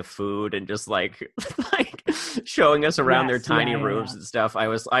complaining about the food and just like showing us around their tiny rooms and stuff,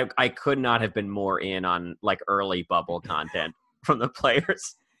 I could not have been more in on like early bubble content from the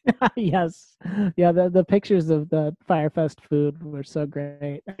players. Yes. Yeah. The pictures of the Firefest food were so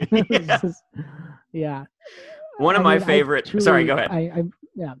great. Yeah. One of my favorite. Sorry, go ahead.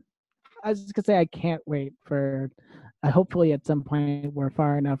 I was just gonna say I can't wait for. Hopefully, at some point, we're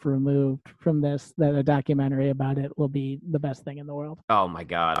far enough removed from this that a documentary about it will be the best thing in the world. Oh my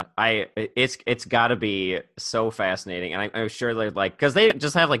God, it's got to be so fascinating, and I'm sure they're like, because they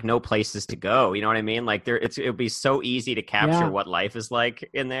just have like no places to go. You know what I mean? Like, it'll be so easy to capture what life is like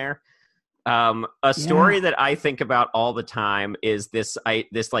in there. A story that I think about all the time is this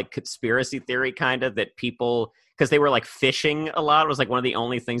like conspiracy theory kind of that people, because they were like fishing a lot, it was like one of the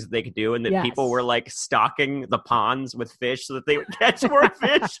only things that they could do, and that people were like stocking the ponds with fish so that they would catch more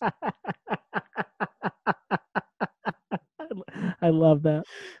fish. I love that.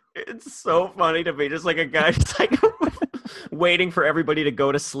 It's so funny to me, just like a guy just like waiting for everybody to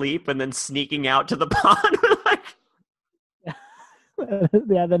go to sleep and then sneaking out to the pond with like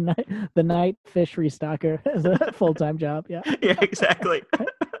yeah, the night fish restocker is a full-time job. Yeah. Yeah, exactly.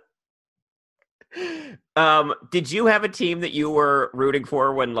 Did you have a team that you were rooting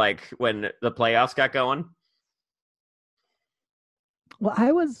for when the playoffs got going? Well,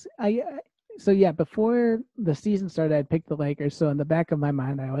 before the season started, I'd picked the Lakers. So in the back of my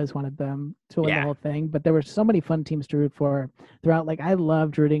mind, I always wanted them to win the whole thing. But there were so many fun teams to root for throughout. Like, I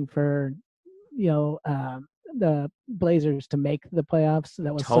loved rooting for, the Blazers to make the playoffs.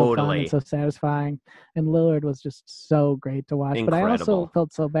 That was so fun and so satisfying. And Lillard was just so great to watch. Incredible. But I also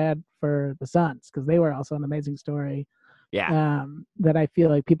felt so bad for the Suns because they were also an amazing story. Yeah. That I feel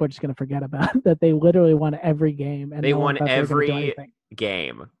like people are just going to forget about. That they literally won every game. And they won every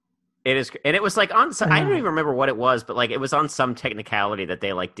game. It was like on some, I don't even remember what it was, but like it was on some technicality that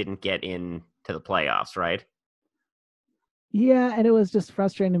they like didn't get into the playoffs, right? Yeah, and it was just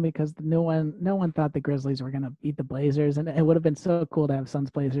frustrating because no one thought the Grizzlies were going to beat the Blazers, and it would have been so cool to have Suns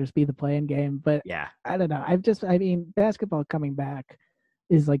Blazers be the play-in game. But yeah, I don't know. Basketball coming back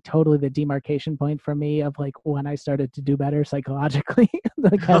is like totally the demarcation point for me of like when I started to do better psychologically,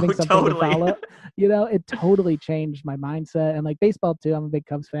 like having something to follow. It totally changed my mindset. And like baseball too, I'm a big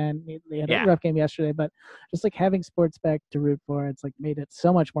Cubs fan. They had a rough game yesterday, but just like having sports back to root for, it's like made it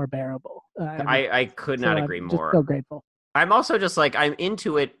so much more bearable. I could not agree more. Just so grateful. I'm also just like, I'm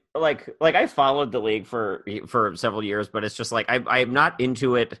into it. Like I followed the league for several years, but it's just like, I'm not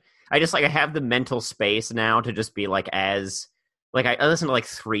into it. I just like, I have the mental space now to just be like, as like, I listen to like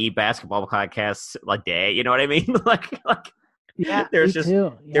 3 basketball podcasts a day. You know what I mean? like yeah, there's just,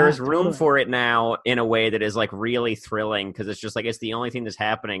 there's room for it now in a way that is like really thrilling. Cause it's just like, it's the only thing that's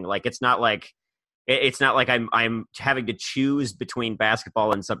happening. Like, it's not like I'm having to choose between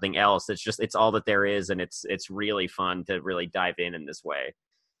basketball and something else. It's just, it's all that there is. And it's really fun to really dive in this way.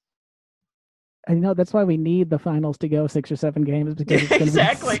 And that's why we need the finals to go 6 or 7 games, because it's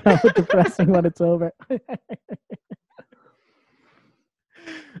going to be so depressing when it's over.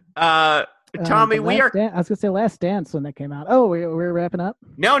 Tommy, I was going to say Last Dance when that came out. Oh, we're wrapping up?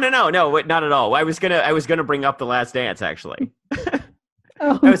 No, not at all. I was gonna bring up The Last Dance, actually.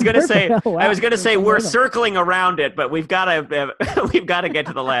 Oh, I was gonna say, wow. I was gonna say we're circling around it, but we've got to get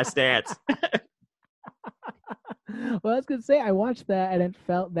to The Last Dance. Well, I was gonna say I watched that, and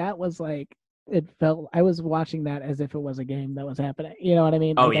I was watching that as if it was a game that was happening. You know what I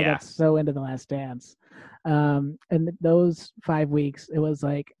mean? Oh, I got so into The Last Dance. And those 5 weeks, it was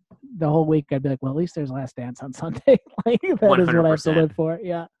like the whole week I'd be like, well, at least there's Last Dance on Sunday. Like that is what I have to 100%. live for.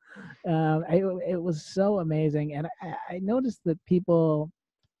 Yeah. It was so amazing. And I noticed that people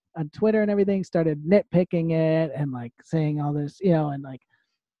on Twitter and everything started nitpicking it and like saying all this, and like,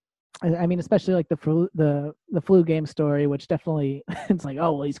 I mean, especially like the flu game story, which definitely it's like,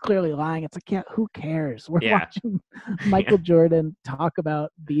 oh well, he's clearly lying. It's like, yeah, who cares? We're watching Michael Jordan talk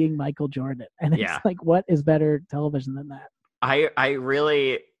about being Michael Jordan, and it's like, what is better television than that? I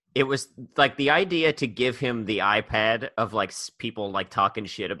really, it was like the idea to give him the iPad of like people like talking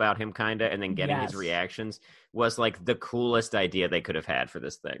shit about him kind of, and then getting his reactions was like the coolest idea they could have had for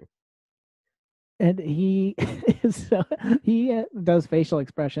this thing. And he does facial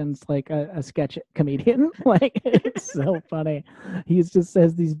expressions like a sketch comedian. Like, it's so funny. He just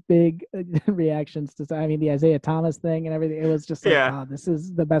says these big reactions to, I mean, the Isaiah Thomas thing and everything. It was just like, oh, this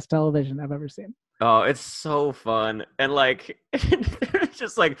is the best television I've ever seen. Oh, it's so fun. And like, it's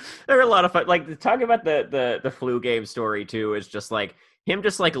just like, there are a lot of fun. Like, talking about the flu game story too is just like him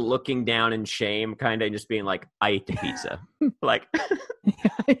just like looking down in shame kind of, and just being like, I ate the pizza. Like,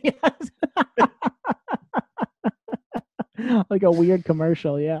 like a weird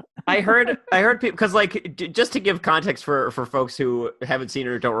commercial. Yeah. I heard people, because like, just to give context for folks who haven't seen it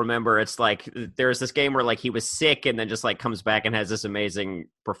or don't remember, it's like there's this game where like he was sick and then just like comes back and has this amazing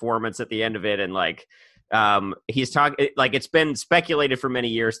performance at the end of it. And like, he's talking, like, it's been speculated for many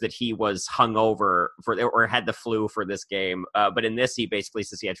years that he was hungover or had the flu for this game. But in this, he basically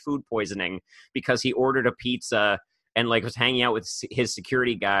says he had food poisoning because he ordered a pizza and like was hanging out with his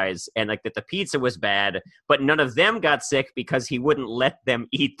security guys, and like that the pizza was bad, but none of them got sick because he wouldn't let them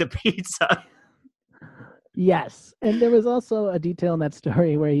eat the pizza. Yes. And there was also a detail in that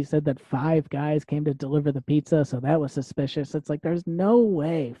story where he said that 5 guys came to deliver the pizza, so that was suspicious. It's like, there's no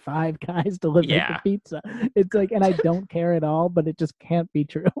way 5 guys delivered the pizza. It's like, and I don't care at all, but it just can't be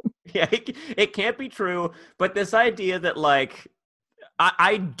true. Yeah, it can't be true. But this idea that like,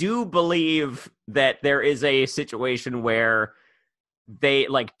 I do believe that there is a situation where they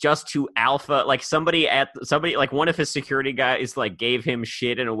like just to Alpha, like somebody like one of his security guys like gave him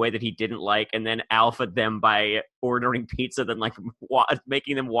shit in a way that he didn't like, and then alpha'd them by ordering pizza, then like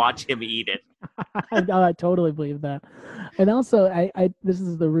making them watch him eat it. I totally believe that. And also, I this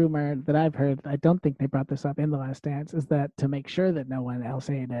is the rumor that I've heard. I don't think they brought this up in The Last Dance. Is that to make sure that no one else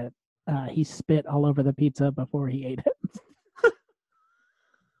ate it, he spit all over the pizza before he ate it.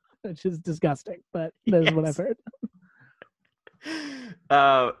 Which is disgusting, but that's what I've heard.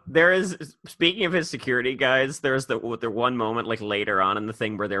 There is, speaking of his security guys, there's the one moment like later on in the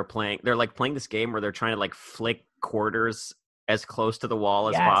thing where they're playing this game where they're trying to like flick quarters as close to the wall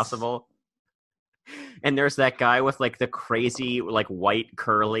as possible. And there's that guy with like the crazy like white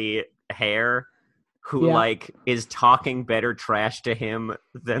curly hair who like is talking better trash to him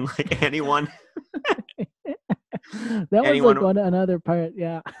than like anyone. That was like another part,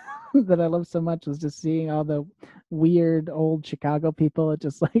 that I love so much, was just seeing all the weird old Chicago people. It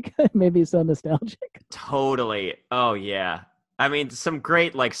just like made me so nostalgic. Totally. Oh yeah. I mean, some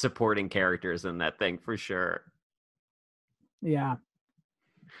great like supporting characters in that thing for sure. Yeah.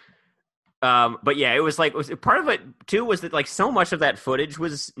 But yeah, it was part of it too was that like so much of that footage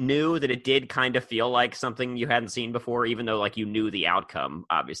was new that it did kind of feel like something you hadn't seen before, even though like you knew the outcome,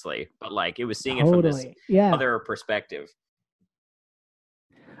 obviously. But like it was seeing it from this other perspective.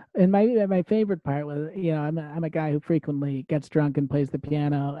 And my favorite part was, I'm a guy who frequently gets drunk and plays the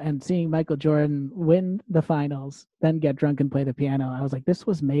piano, and seeing Michael Jordan win the finals, then get drunk and play the piano. I was like, this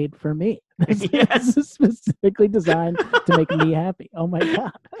was made for me. This is specifically designed to make me happy. Oh my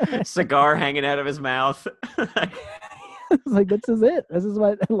God. Cigar hanging out of his mouth. It's like, this is it. This is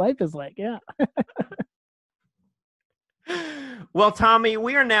what life is like. Yeah. Well, Tommy,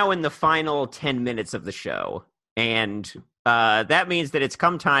 we are now in the final 10 minutes of the show. And that means that it's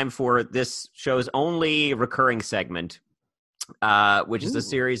come time for this show's only recurring segment, which is a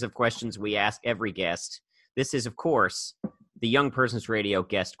series of questions we ask every guest. This is, of course, the Young Person's Radio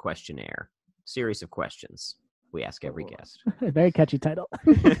Guest Questionnaire. Series of questions we ask every guest. Very catchy title.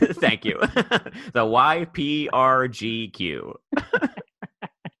 Thank you. The YPRGQ.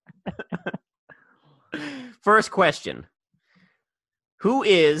 First question. Who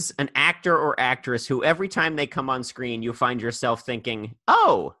is an actor or actress who every time they come on screen, you find yourself thinking,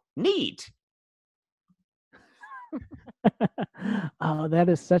 oh, neat? Oh, that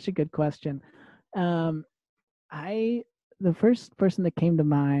is such a good question. The first person that came to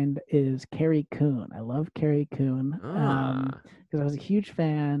mind is Carrie Coon. I love Carrie Coon because I was a huge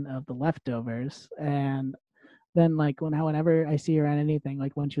fan of The Leftovers, and then like whenever I see her on anything,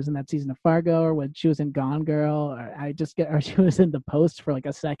 like when she was in that season of Fargo or when she was in Gone Girl, or she was in The Post for like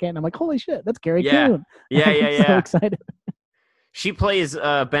a second, I'm like, holy shit, that's Carrie Yeah. Coon. Yeah, I'm yeah, so yeah. excited. She plays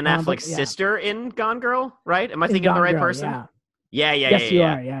Ben But Affleck's yeah, sister in Gone Girl, right? Am I in thinking of the Gone right Girl, person? yeah. Yeah, yeah, Yes, you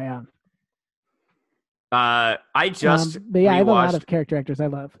yeah, are. Yeah, yeah. yeah. I just But yeah, I have a lot rewatched. of character actors I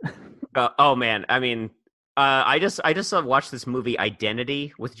love. Oh man, I mean, I just watched this movie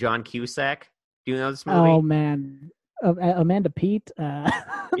Identity with John Cusack. Do you know this movie? Oh man, Amanda Peet. Yeah.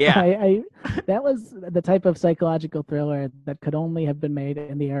 That was the type of psychological thriller that could only have been made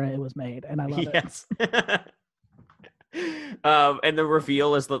in the era it was made, and I love it. Yes. And the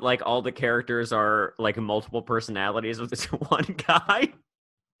reveal is that like all the characters are like multiple personalities of this one guy.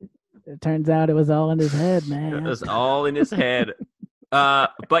 It turns out it was all in his head, It man. was all in his head.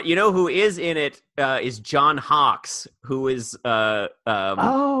 But you know who is in it is John Hawkes, who is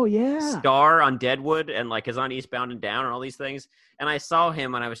Oh yeah. star on Deadwood and like is on Eastbound and Down and all these things. And I saw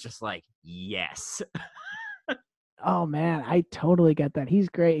him and I was just like, yes. Oh man, I totally get that. He's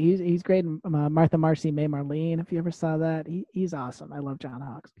great. He's great in Martha Marcy May Marlene. If you ever saw that, he's awesome. I love John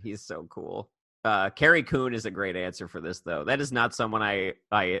Hawkes. He's so cool. Carrie Coon is a great answer for this, though. That is not someone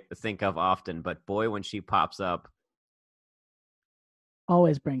I think of often, but boy, when she pops up.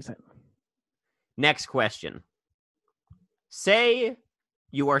 Always brings it. Next question. Say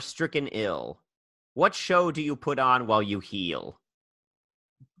you are stricken ill. What show do you put on while you heal?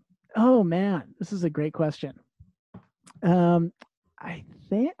 Oh man, this is a great question. I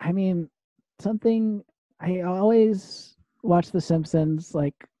mean, something I always watch The Simpsons.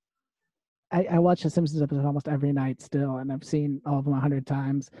 Like, I watch The Simpsons episode almost every night still, and I've seen all of them 100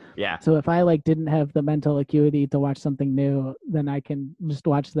 times. Yeah. So if I like didn't have the mental acuity to watch something new, then I can just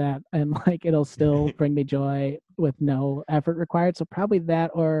watch that, and like it'll still bring me joy with no effort required. So probably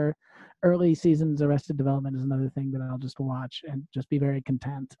that, or early seasons Arrested Development is another thing that I'll just watch and just be very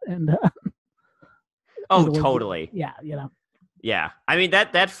content. And Oh, totally. Yeah, you know. Yeah, I mean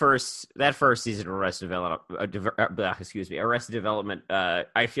that first season of Arrested Development,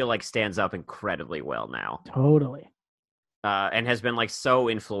 I feel like stands up incredibly well now. Totally. And has been like so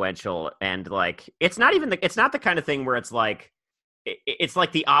influential, and like it's not the kind of thing where it's like it's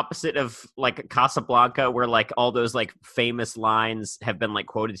like the opposite of like Casablanca, where like all those like famous lines have been like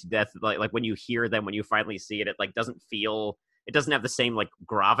quoted to death. Like when you hear them, when you finally see it, it like doesn't have the same like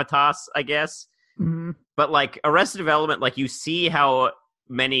gravitas, I guess. Mm-hmm. But like Arrested Development, like you see how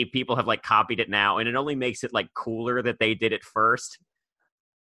many people have like copied it now, and it only makes it like cooler that they did it first.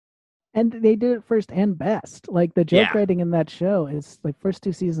 And they did it first and best. Like the joke writing in that show is like first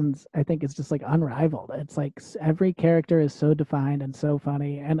two seasons, I think it's just like unrivaled. It's like every character is so defined and so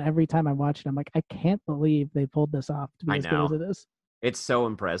funny. And every time I watch it, I'm like, I can't believe they pulled this off to be as good as it is. It's so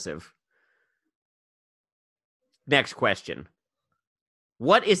impressive. Next question.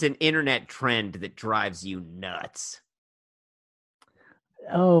 What is an internet trend that drives you nuts?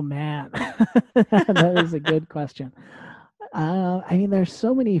 Oh, man. That is a good question. I mean, there's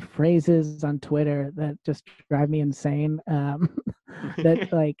so many phrases on Twitter that just drive me insane. That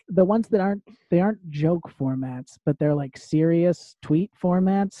like the ones that aren't joke formats, but they're like serious tweet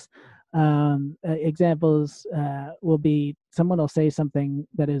formats. Examples will be someone will say something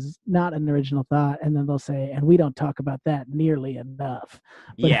that is not an original thought, and then they'll say, and we don't talk about that nearly enough.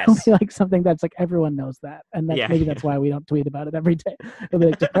 But yes. It'll be like something that's like everyone knows that, and maybe that's why we don't tweet about it every day. It'll be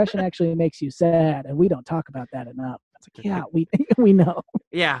like depression actually makes you sad, and we don't talk about that enough. It's like, yeah, we know.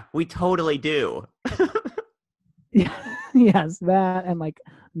 Yeah, we totally do. Yes, that, and like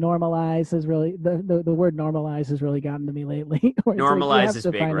normalize is really the word normalize has really gotten to me lately. Normalize is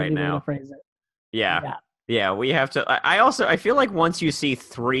big right now. Yeah, we have to. I feel like once you see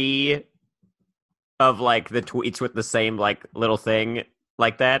 3 of like the tweets with the same like little thing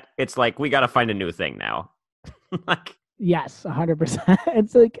like that, it's like we got to find a new thing now. Like, yes, 100%.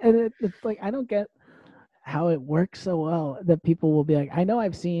 It's like, and it's like I don't get how it works so well that people will be like, I know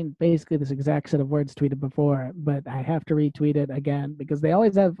I've seen basically this exact set of words tweeted before, but I have to retweet it again because they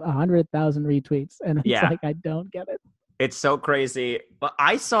always have 100,000 retweets, and it's like I don't get it. It's so crazy. But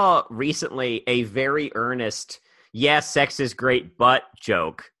I saw recently a very earnest, sex is great, but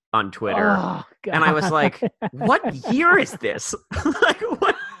joke on Twitter. Oh, God. And I was like, what year is this? Like,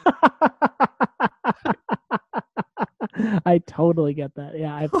 what? I totally get that.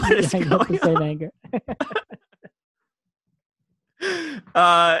 Yeah, I get the same anger.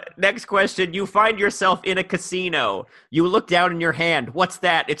 Next question. You find yourself in a casino. You look down in your hand. What's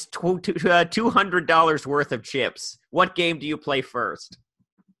that? It's $200 worth of chips. What game do you play first?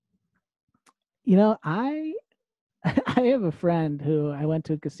 You know, I have a friend who I went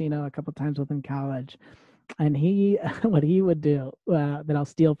to a casino a couple times with in college, And he, what he would do that I'll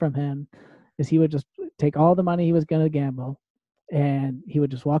steal from him is he would just take all the money he was going to gamble, and he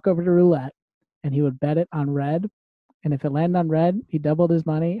would just walk over to roulette, and he would bet it on red. And if it landed on red, he doubled his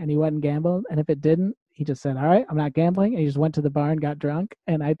money and he went and gambled. And if it didn't, he just said, "All right, I'm not gambling." And he just went to the bar and got drunk.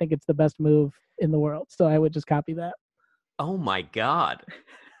 And I think it's the best move in the world. So I would just copy that. Oh my God.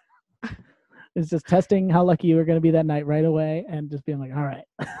 It's just testing how lucky you were going to be that night right away and just being like, all right.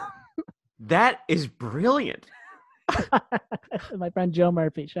 That is brilliant. My friend Joe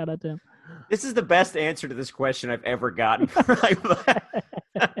Murphy, shout out to him. This is the best answer to this question I've ever gotten.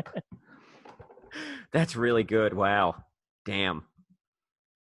 That's really good. Wow. Damn.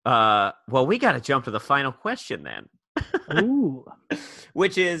 Well, we got to jump to the final question then. Ooh.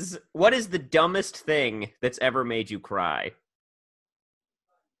 Which is, what is the dumbest thing that's ever made you cry?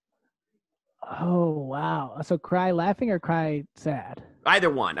 Oh, wow. So cry laughing or cry sad? Either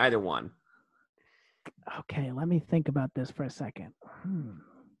one. Okay, let me think about this for a second.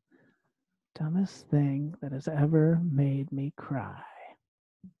 Dumbest thing that has ever made me cry.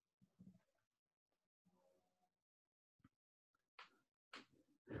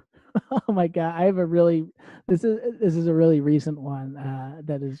 Oh my God, I have a really this is a really recent one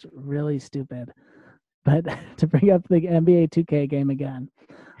that is really stupid. But to bring up the NBA 2K game again.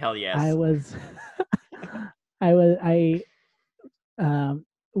 Hell yes. I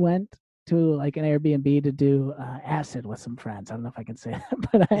went to like an Airbnb to do acid with some friends. I don't know if I can say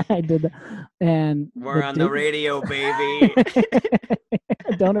that, but I did that. And we're on the radio, baby.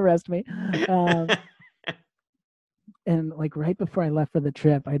 Don't arrest me. And like right before I left for the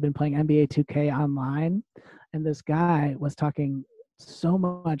trip, I'd been playing NBA 2K online, and this guy was talking so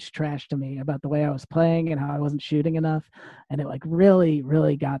much trash to me about the way I was playing and how I wasn't shooting enough, and it like really,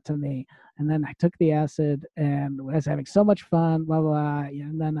 really got to me. And then I took the acid and I was having so much fun, blah blah.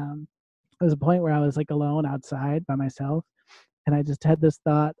 And then there was a point where I was like alone outside by myself, and I just had this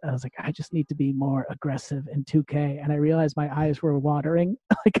thought. I was like, I just need to be more aggressive in 2K, and I realized my eyes were watering,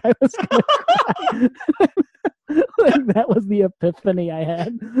 like I was gonna cry. Like that was the epiphany I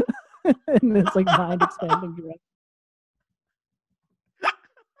had. And it's like mind expanding direct.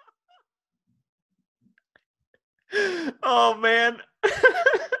 Oh man.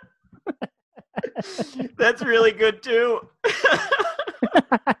 That's really good too.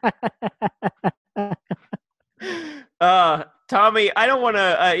 Tommy, I don't want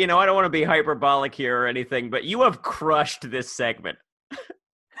to I don't want to be hyperbolic here or anything, but you have crushed this segment.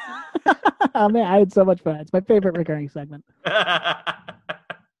 Oh man, I had so much fun. It's my favorite recurring segment.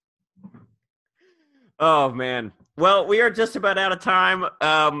 Oh man. Well, we are just about out of time.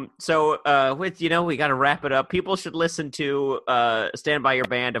 So we got to wrap it up. People should listen to Stand By Your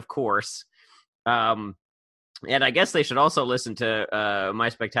Band, of course. And I guess they should also listen to My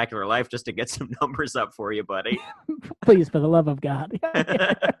Spectacular Life just to get some numbers up for you, buddy. Please, for the love of God.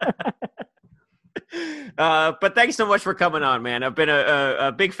 But thanks so much for coming on, man. I've been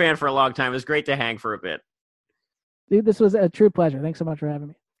a big fan for a long time. It was great to hang for a bit. Dude, this was a true pleasure. Thanks so much for having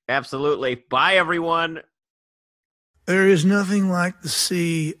me. Absolutely. Bye, everyone. There is nothing like the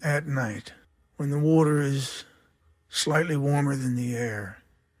sea at night when the water is slightly warmer than the air,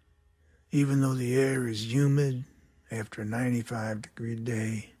 even though the air is humid after a 95-degree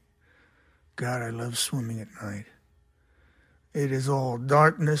day. God, I love swimming at night. It is all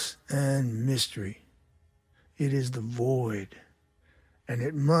darkness and mystery. It is the void, and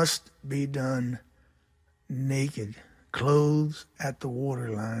it must be done naked. Clothes at the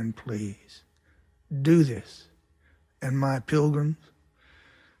waterline, please. Do this, and my pilgrims,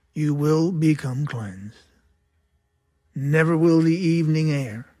 you will become cleansed. Never will the evening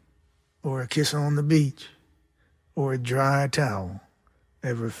air, or a kiss on the beach, or a dry towel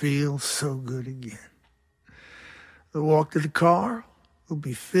ever feel so good again. The walk to the car will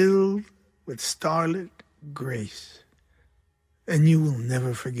be filled with starlit grace, and you will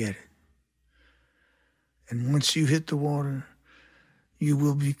never forget it. And once you hit the water, you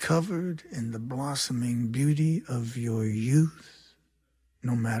will be covered in the blossoming beauty of your youth,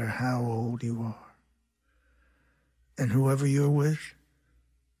 no matter how old you are. And whoever you're with,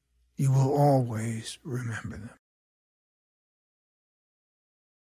 you will always remember them.